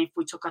on, and if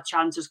we took our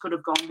chances, could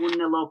have gone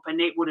 1-0 up,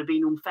 and it would have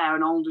been unfair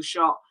on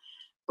Aldershot.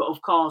 But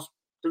of course,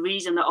 the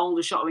reason that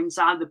Aldershot are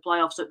inside the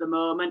playoffs at the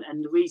moment,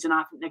 and the reason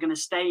I think they're going to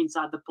stay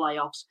inside the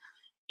playoffs,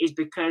 is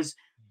because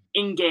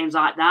in games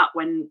like that,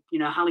 when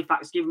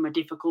Halifax give them a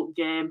difficult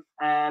game,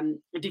 a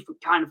different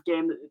kind of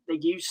game that they're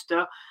used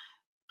to,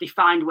 they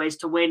find ways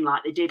to win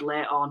like they did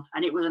later on.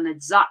 And it was an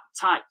exact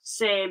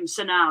same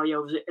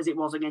scenario as it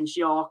was against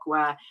York,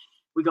 where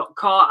we got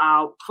caught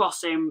out,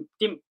 crossing,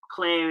 didn't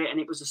clear it, and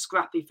it was a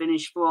scrappy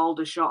finish for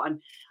Aldershot. And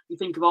you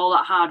think of all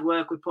that hard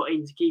work we put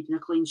into keeping a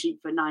clean sheet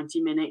for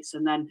 90 minutes,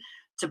 and then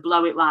to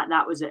blow it like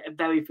that was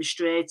very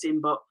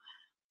frustrating. But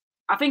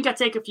I think I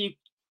take a few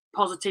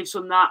positives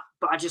from that,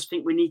 but I just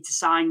think we need to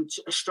sign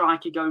a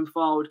striker going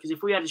forward, because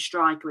if we had a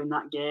striker in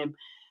that game,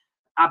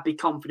 I'd be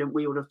confident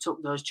we would have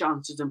took those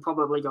chances and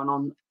probably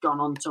gone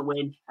on to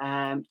win.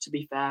 To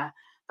be fair,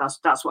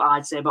 that's what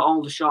I'd say. But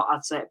Aldershot,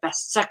 I'd say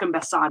second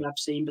best side I've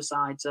seen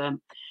besides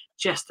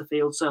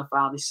Chesterfield so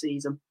far this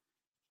season.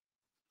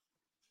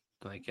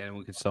 Again,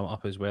 we could sum it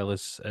up as well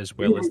as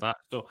that.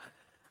 So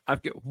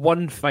I've got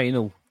one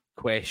final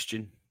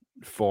question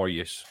for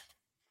you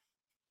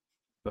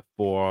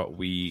before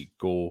we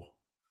go.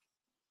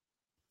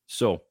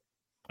 So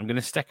I'm going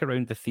to stick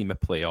around the theme of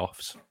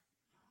playoffs.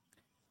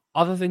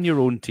 Other than your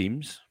own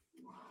teams,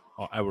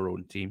 or our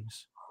own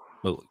teams,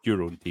 well,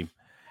 your own team,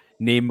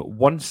 name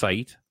one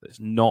side that's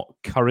not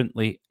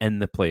currently in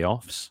the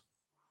playoffs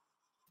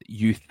that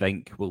you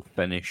think will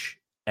finish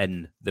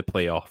in the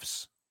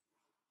playoffs.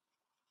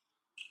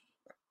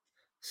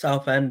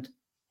 Southend.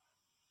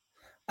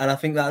 And I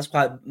think that's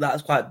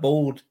quite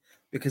bold,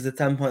 because they're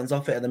 10 points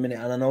off it at the minute,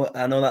 and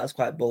I know that's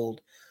quite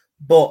bold.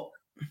 But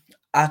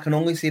I can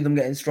only see them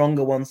getting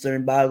stronger once their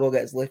embargo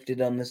gets lifted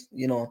on this.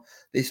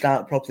 They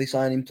start properly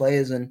signing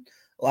players, and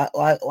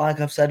like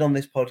I've said on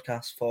this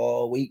podcast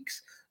for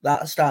weeks,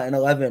 that starting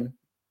 11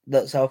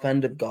 that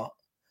Southend have got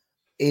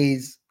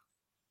is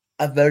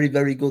a very,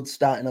 very good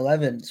starting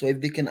 11. So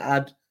if they can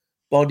add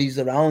bodies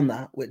around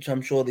that, which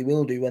I'm sure they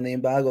will do when the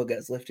embargo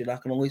gets lifted, I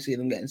can only see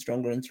them getting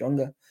stronger and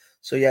stronger.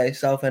 So yeah, it's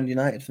Southend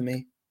United for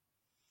me.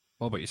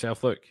 What about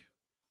yourself, Luke?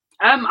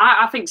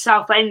 I think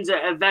Southend's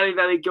a very,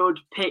 very good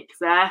pick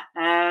there.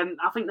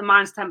 I think the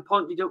minus 10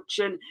 point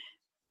deduction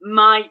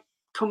might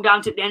come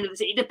down to at the end of the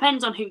season. It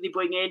depends on who they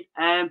bring in.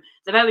 They're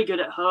very good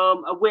at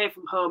home. Away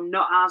from home,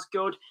 not as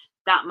good.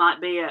 That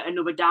might be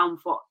another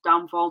downfall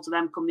to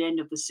them come the end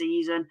of the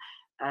season,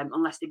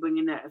 unless they bring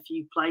in a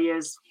few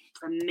players.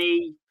 For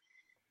me,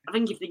 I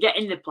think if they get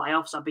in the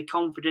playoffs, I'd be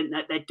confident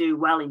that they do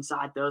well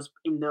inside those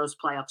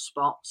playoff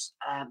spots.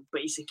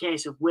 But it's a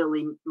case of will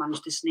they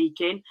manage to sneak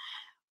in.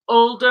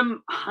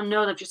 Oldham, I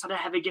know they've just had a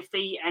heavy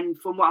defeat, and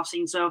from what I've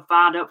seen so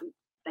far, I don't think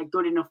they're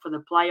good enough for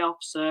the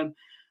playoffs.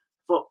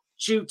 But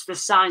due to the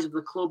size of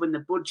the club and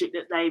the budget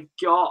that they've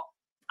got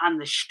and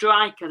the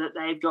striker that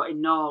they've got in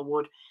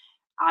Norwood,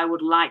 I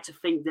would like to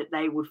think that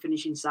they would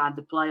finish inside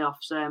the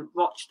playoffs.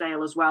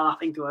 Rochdale as well, I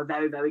think, are a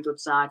very, very good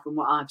side from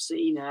what I've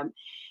seen.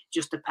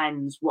 Just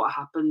depends what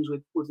happens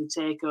with the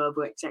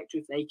takeover, etc.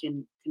 If they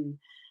can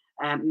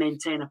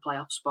maintain a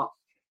playoff spot.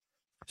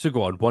 So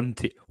go on, one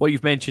team. Well,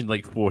 you've mentioned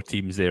like 4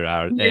 teams there,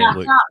 Aaron. Yeah,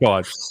 Look, go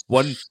on,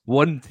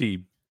 one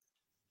team.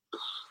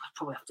 I'd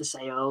probably have to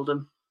say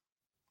Oldham.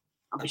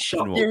 I'd be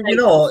shocked.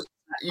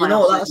 You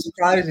know that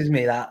surprises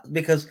me, that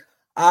because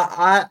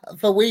I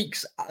for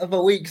weeks I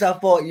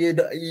thought you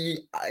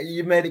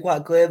made it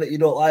quite clear that you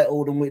don't like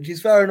Oldham, which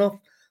is fair enough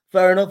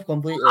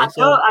completely. I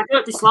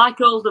don't dislike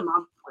Oldham,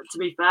 man. To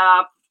be fair,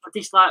 I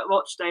dislike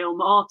Rochdale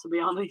more, to be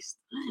honest.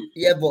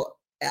 Yeah, but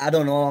I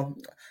don't know.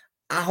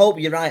 I hope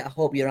you're right.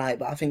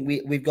 But I think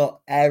we've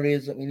got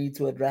areas that we need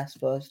to address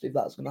first if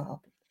that's going to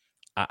happen.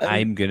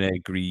 I'm going to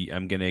agree.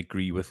 I'm going to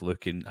agree with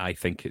Lucan. I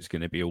think it's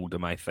going to be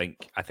Oldham. I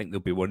think they'll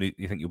be one.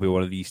 You think you'll be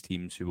one of these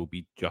teams who will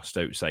be just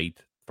outside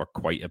for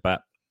quite a bit,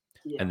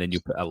 and then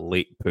you'll put a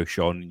late push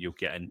on, and you'll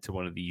get into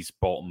one of these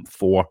bottom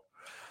 4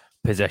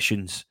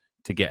 positions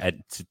to get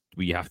into.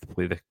 We have to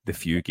play the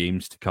few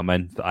games to come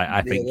in.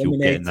 I think you'll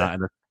get in that.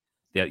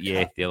 The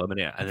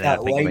eliminator, and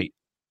then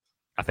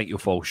I think you'll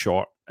fall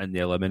short in the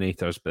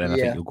eliminators, but then I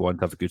think you'll go on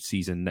to have a good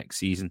season next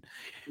season.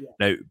 Yeah.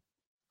 Now,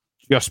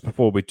 just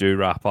before we do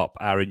wrap up,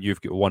 Aaron,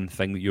 you've got one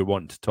thing that you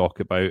want to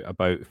talk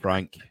about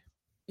Frank.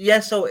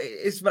 Yeah, so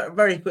it's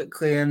very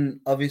quickly, and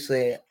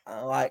obviously,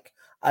 I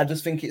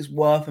just think it's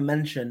worth a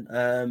mention.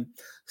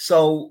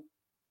 So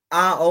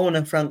our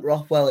owner, Frank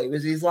Rothwell, it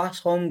was his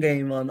last home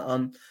game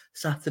on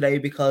Saturday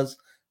because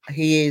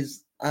he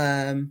is.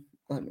 Let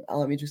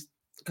me just.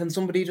 Can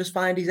somebody just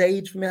find his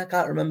age for me? I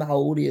can't remember how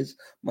old he is.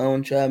 My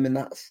own chairman.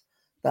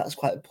 That's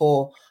quite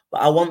poor.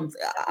 But I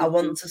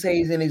want to say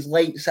he's in his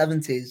late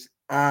 70s,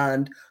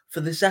 and for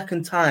the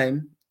second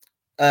time,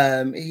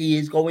 he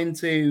is going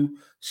to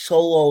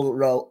solo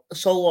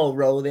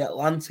row the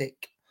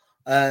Atlantic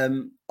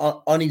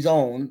on his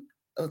own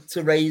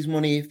to raise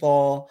money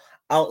for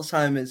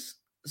Alzheimer's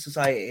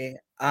Society.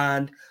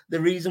 And the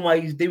reason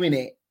why he's doing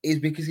it is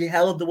because he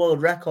held the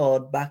world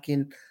record back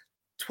in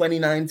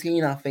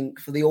 2019, I think,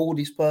 for the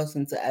oldest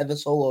person to ever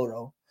solo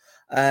row.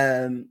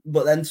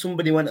 But then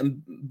somebody went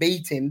and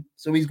beat him,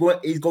 so he's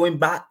going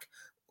back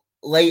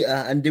later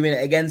and doing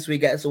it again, so he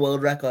gets a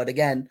world record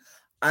again.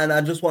 And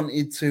I just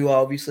wanted to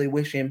obviously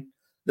wish him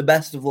the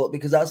best of luck,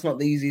 because that's not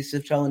the easiest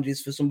of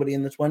challenges for somebody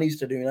in the 20s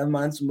to do. Never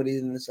mind somebody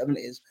in the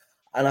 70s.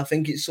 And I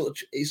think it's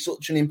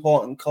such an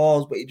important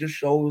cause, but it just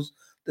shows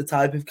the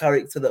type of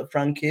character that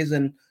Frank is,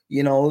 and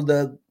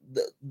the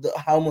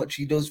how much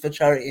he does for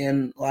charity.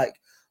 And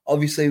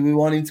obviously we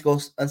want him to go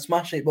and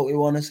smash it, but we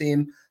want to see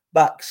him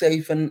back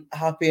safe and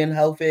happy and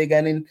healthy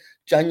again in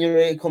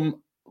January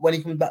when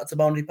he comes back to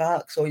Boundary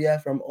Park. So yeah,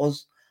 from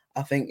us,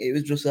 I think it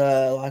was just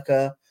a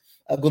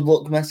good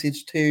luck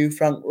message to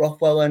Frank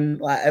Rothwell,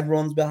 and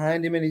everyone's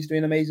behind him, and he's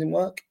doing amazing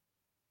work.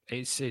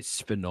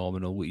 It's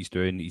phenomenal what he's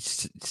doing.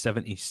 He's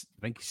 70,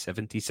 I think he's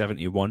 70,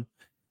 71.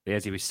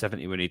 He was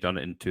 70 when he done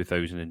it in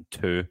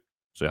 2002.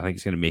 So I think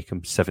it's going to make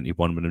him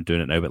 71 when I'm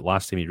doing it now. But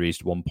last time he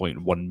raised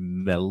 1.1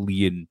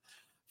 million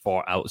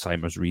for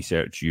Alzheimer's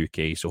Research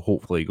UK. So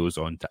hopefully he goes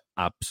on to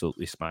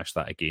absolutely smash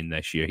that again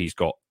this year. He's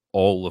got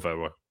all of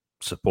our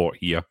support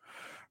here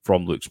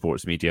from Look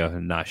Sports Media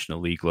and National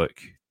League. Look,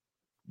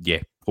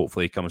 yeah,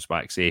 hopefully he comes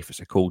back safe.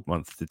 It's a cold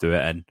month to do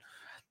it in.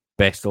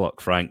 Best of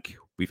luck, Frank.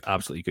 We've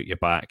absolutely got your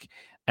back.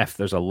 If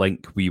there's a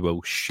link, we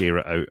will share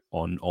it out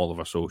on all of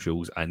our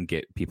socials and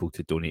get people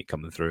to donate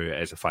coming through.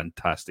 It is a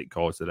fantastic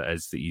cause that it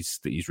is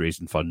that he's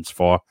raising funds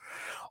for.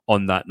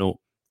 On that note,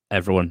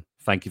 everyone,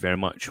 thank you very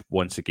much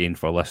once again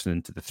for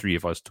listening to the three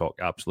of us talk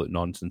absolute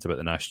nonsense about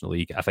the National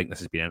League. I think this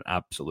has been an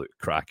absolute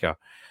cracker.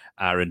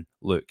 Aaron,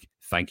 Luke,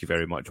 thank you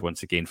very much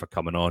once again for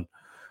coming on.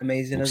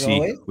 Amazing as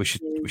always.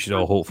 We should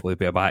all hopefully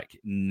be back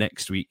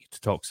next week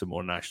to talk some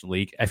more National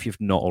League. If you've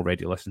not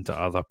already listened to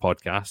other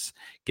podcasts,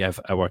 give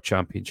our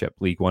Championship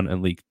League 1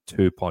 and League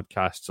 2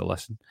 podcasts a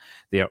listen.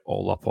 They are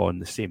all up on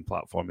the same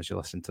platform as you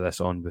listen to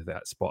this on, with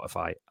that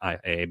Spotify,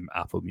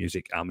 Apple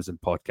Music, Amazon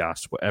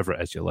Podcasts, whatever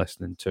it is you're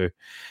listening to.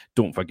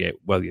 Don't forget,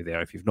 while you're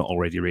there, if you've not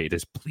already rated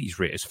us, please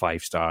rate us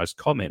 5 stars.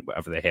 Comment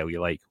whatever the hell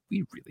you like.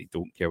 We really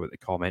don't care what the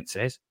comment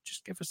says.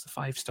 Just give us the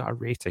 5-star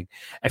rating.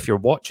 If you're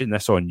watching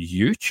this on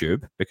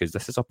YouTube, because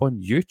this is up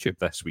on YouTube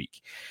this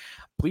week,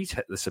 please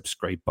hit the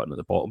subscribe button at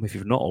the bottom if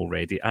you've not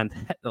already, and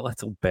hit the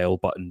little bell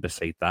button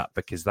beside that,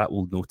 because that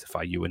will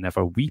notify you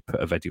whenever we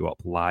put a video up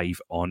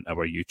live on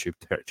our YouTube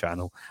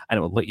channel, and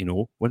it will let you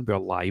know when we're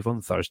live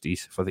on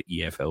Thursdays for the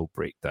EFL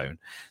breakdown.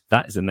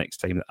 That is the next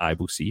time that I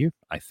will see you.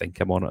 I think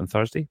I'm on it on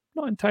Thursday.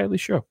 Not entirely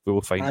sure. We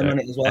will find out. I'm on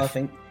it as well, I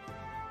think.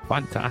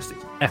 Fantastic.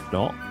 If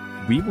not,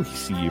 we will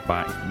see you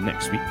back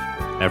next week.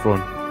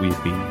 Everyone,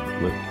 we've been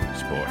Look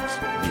Sports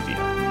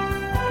Media.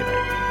 Good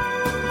night.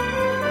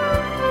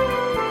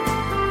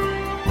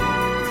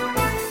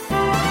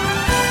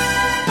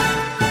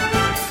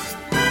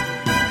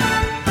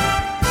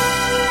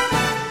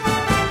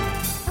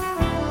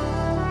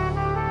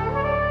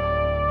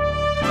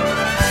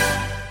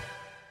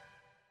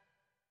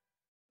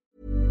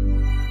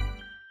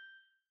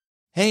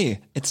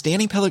 Hey, it's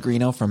Danny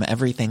Pellegrino from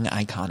Everything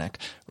Iconic.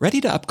 Ready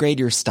to upgrade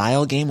your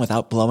style game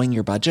without blowing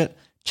your budget?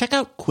 Check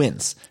out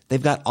Quince.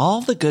 They've got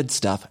all the good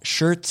stuff,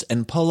 shirts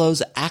and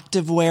polos,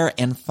 activewear,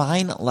 and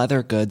fine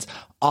leather goods,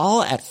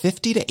 all at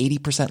 50 to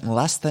 80%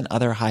 less than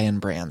other high-end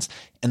brands.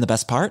 And the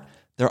best part?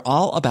 They're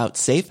all about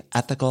safe,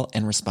 ethical,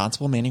 and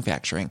responsible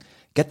manufacturing.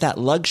 Get that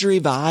luxury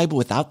vibe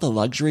without the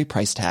luxury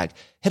price tag.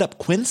 Hit up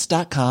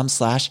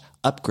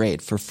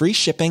quince.com/upgrade for free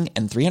shipping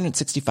and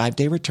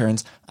 365-day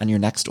returns on your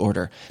next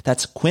order.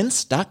 That's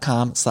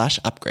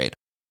quince.com/upgrade.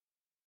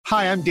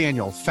 Hi, I'm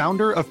Daniel,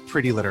 founder of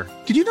Pretty Litter.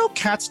 Did you know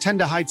cats tend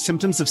to hide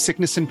symptoms of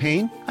sickness and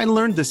pain? I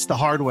learned this the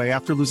hard way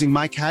after losing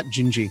my cat,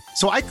 Gingy.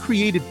 So I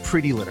created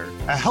Pretty Litter,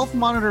 a health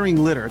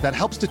monitoring litter that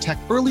helps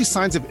detect early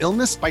signs of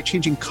illness by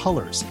changing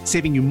colors,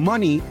 saving you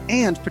money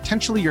and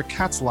potentially your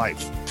cat's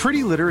life.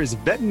 Pretty Litter is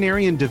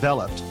veterinarian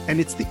developed,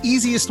 and it's the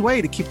easiest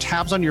way to keep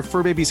tabs on your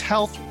fur baby's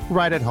health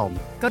right at home.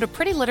 Go to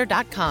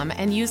prettylitter.com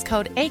and use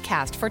code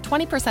ACAST for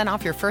 20%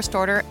 off your first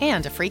order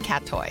and a free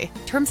cat toy.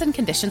 Terms and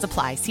conditions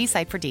apply. See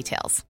site for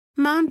details.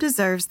 Mom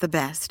deserves the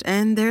best,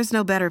 and there's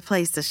no better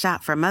place to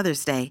shop for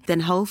Mother's Day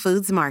than Whole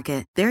Foods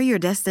Market. They're your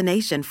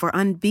destination for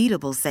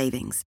unbeatable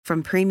savings,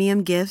 from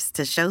premium gifts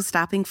to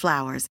show-stopping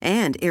flowers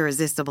and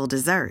irresistible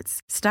desserts.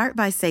 Start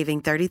by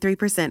saving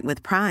 33%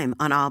 with Prime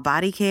on all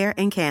body care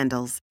and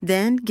candles.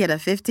 Then get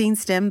a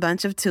 15-stem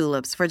bunch of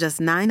tulips for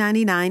just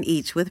 $9.99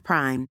 each with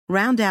Prime.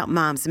 Round out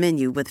Mom's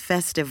menu with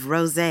festive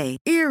rosé,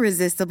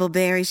 irresistible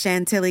berry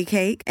chantilly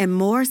cake, and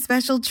more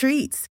special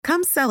treats.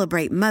 Come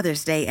celebrate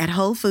Mother's Day at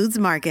Whole Foods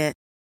Market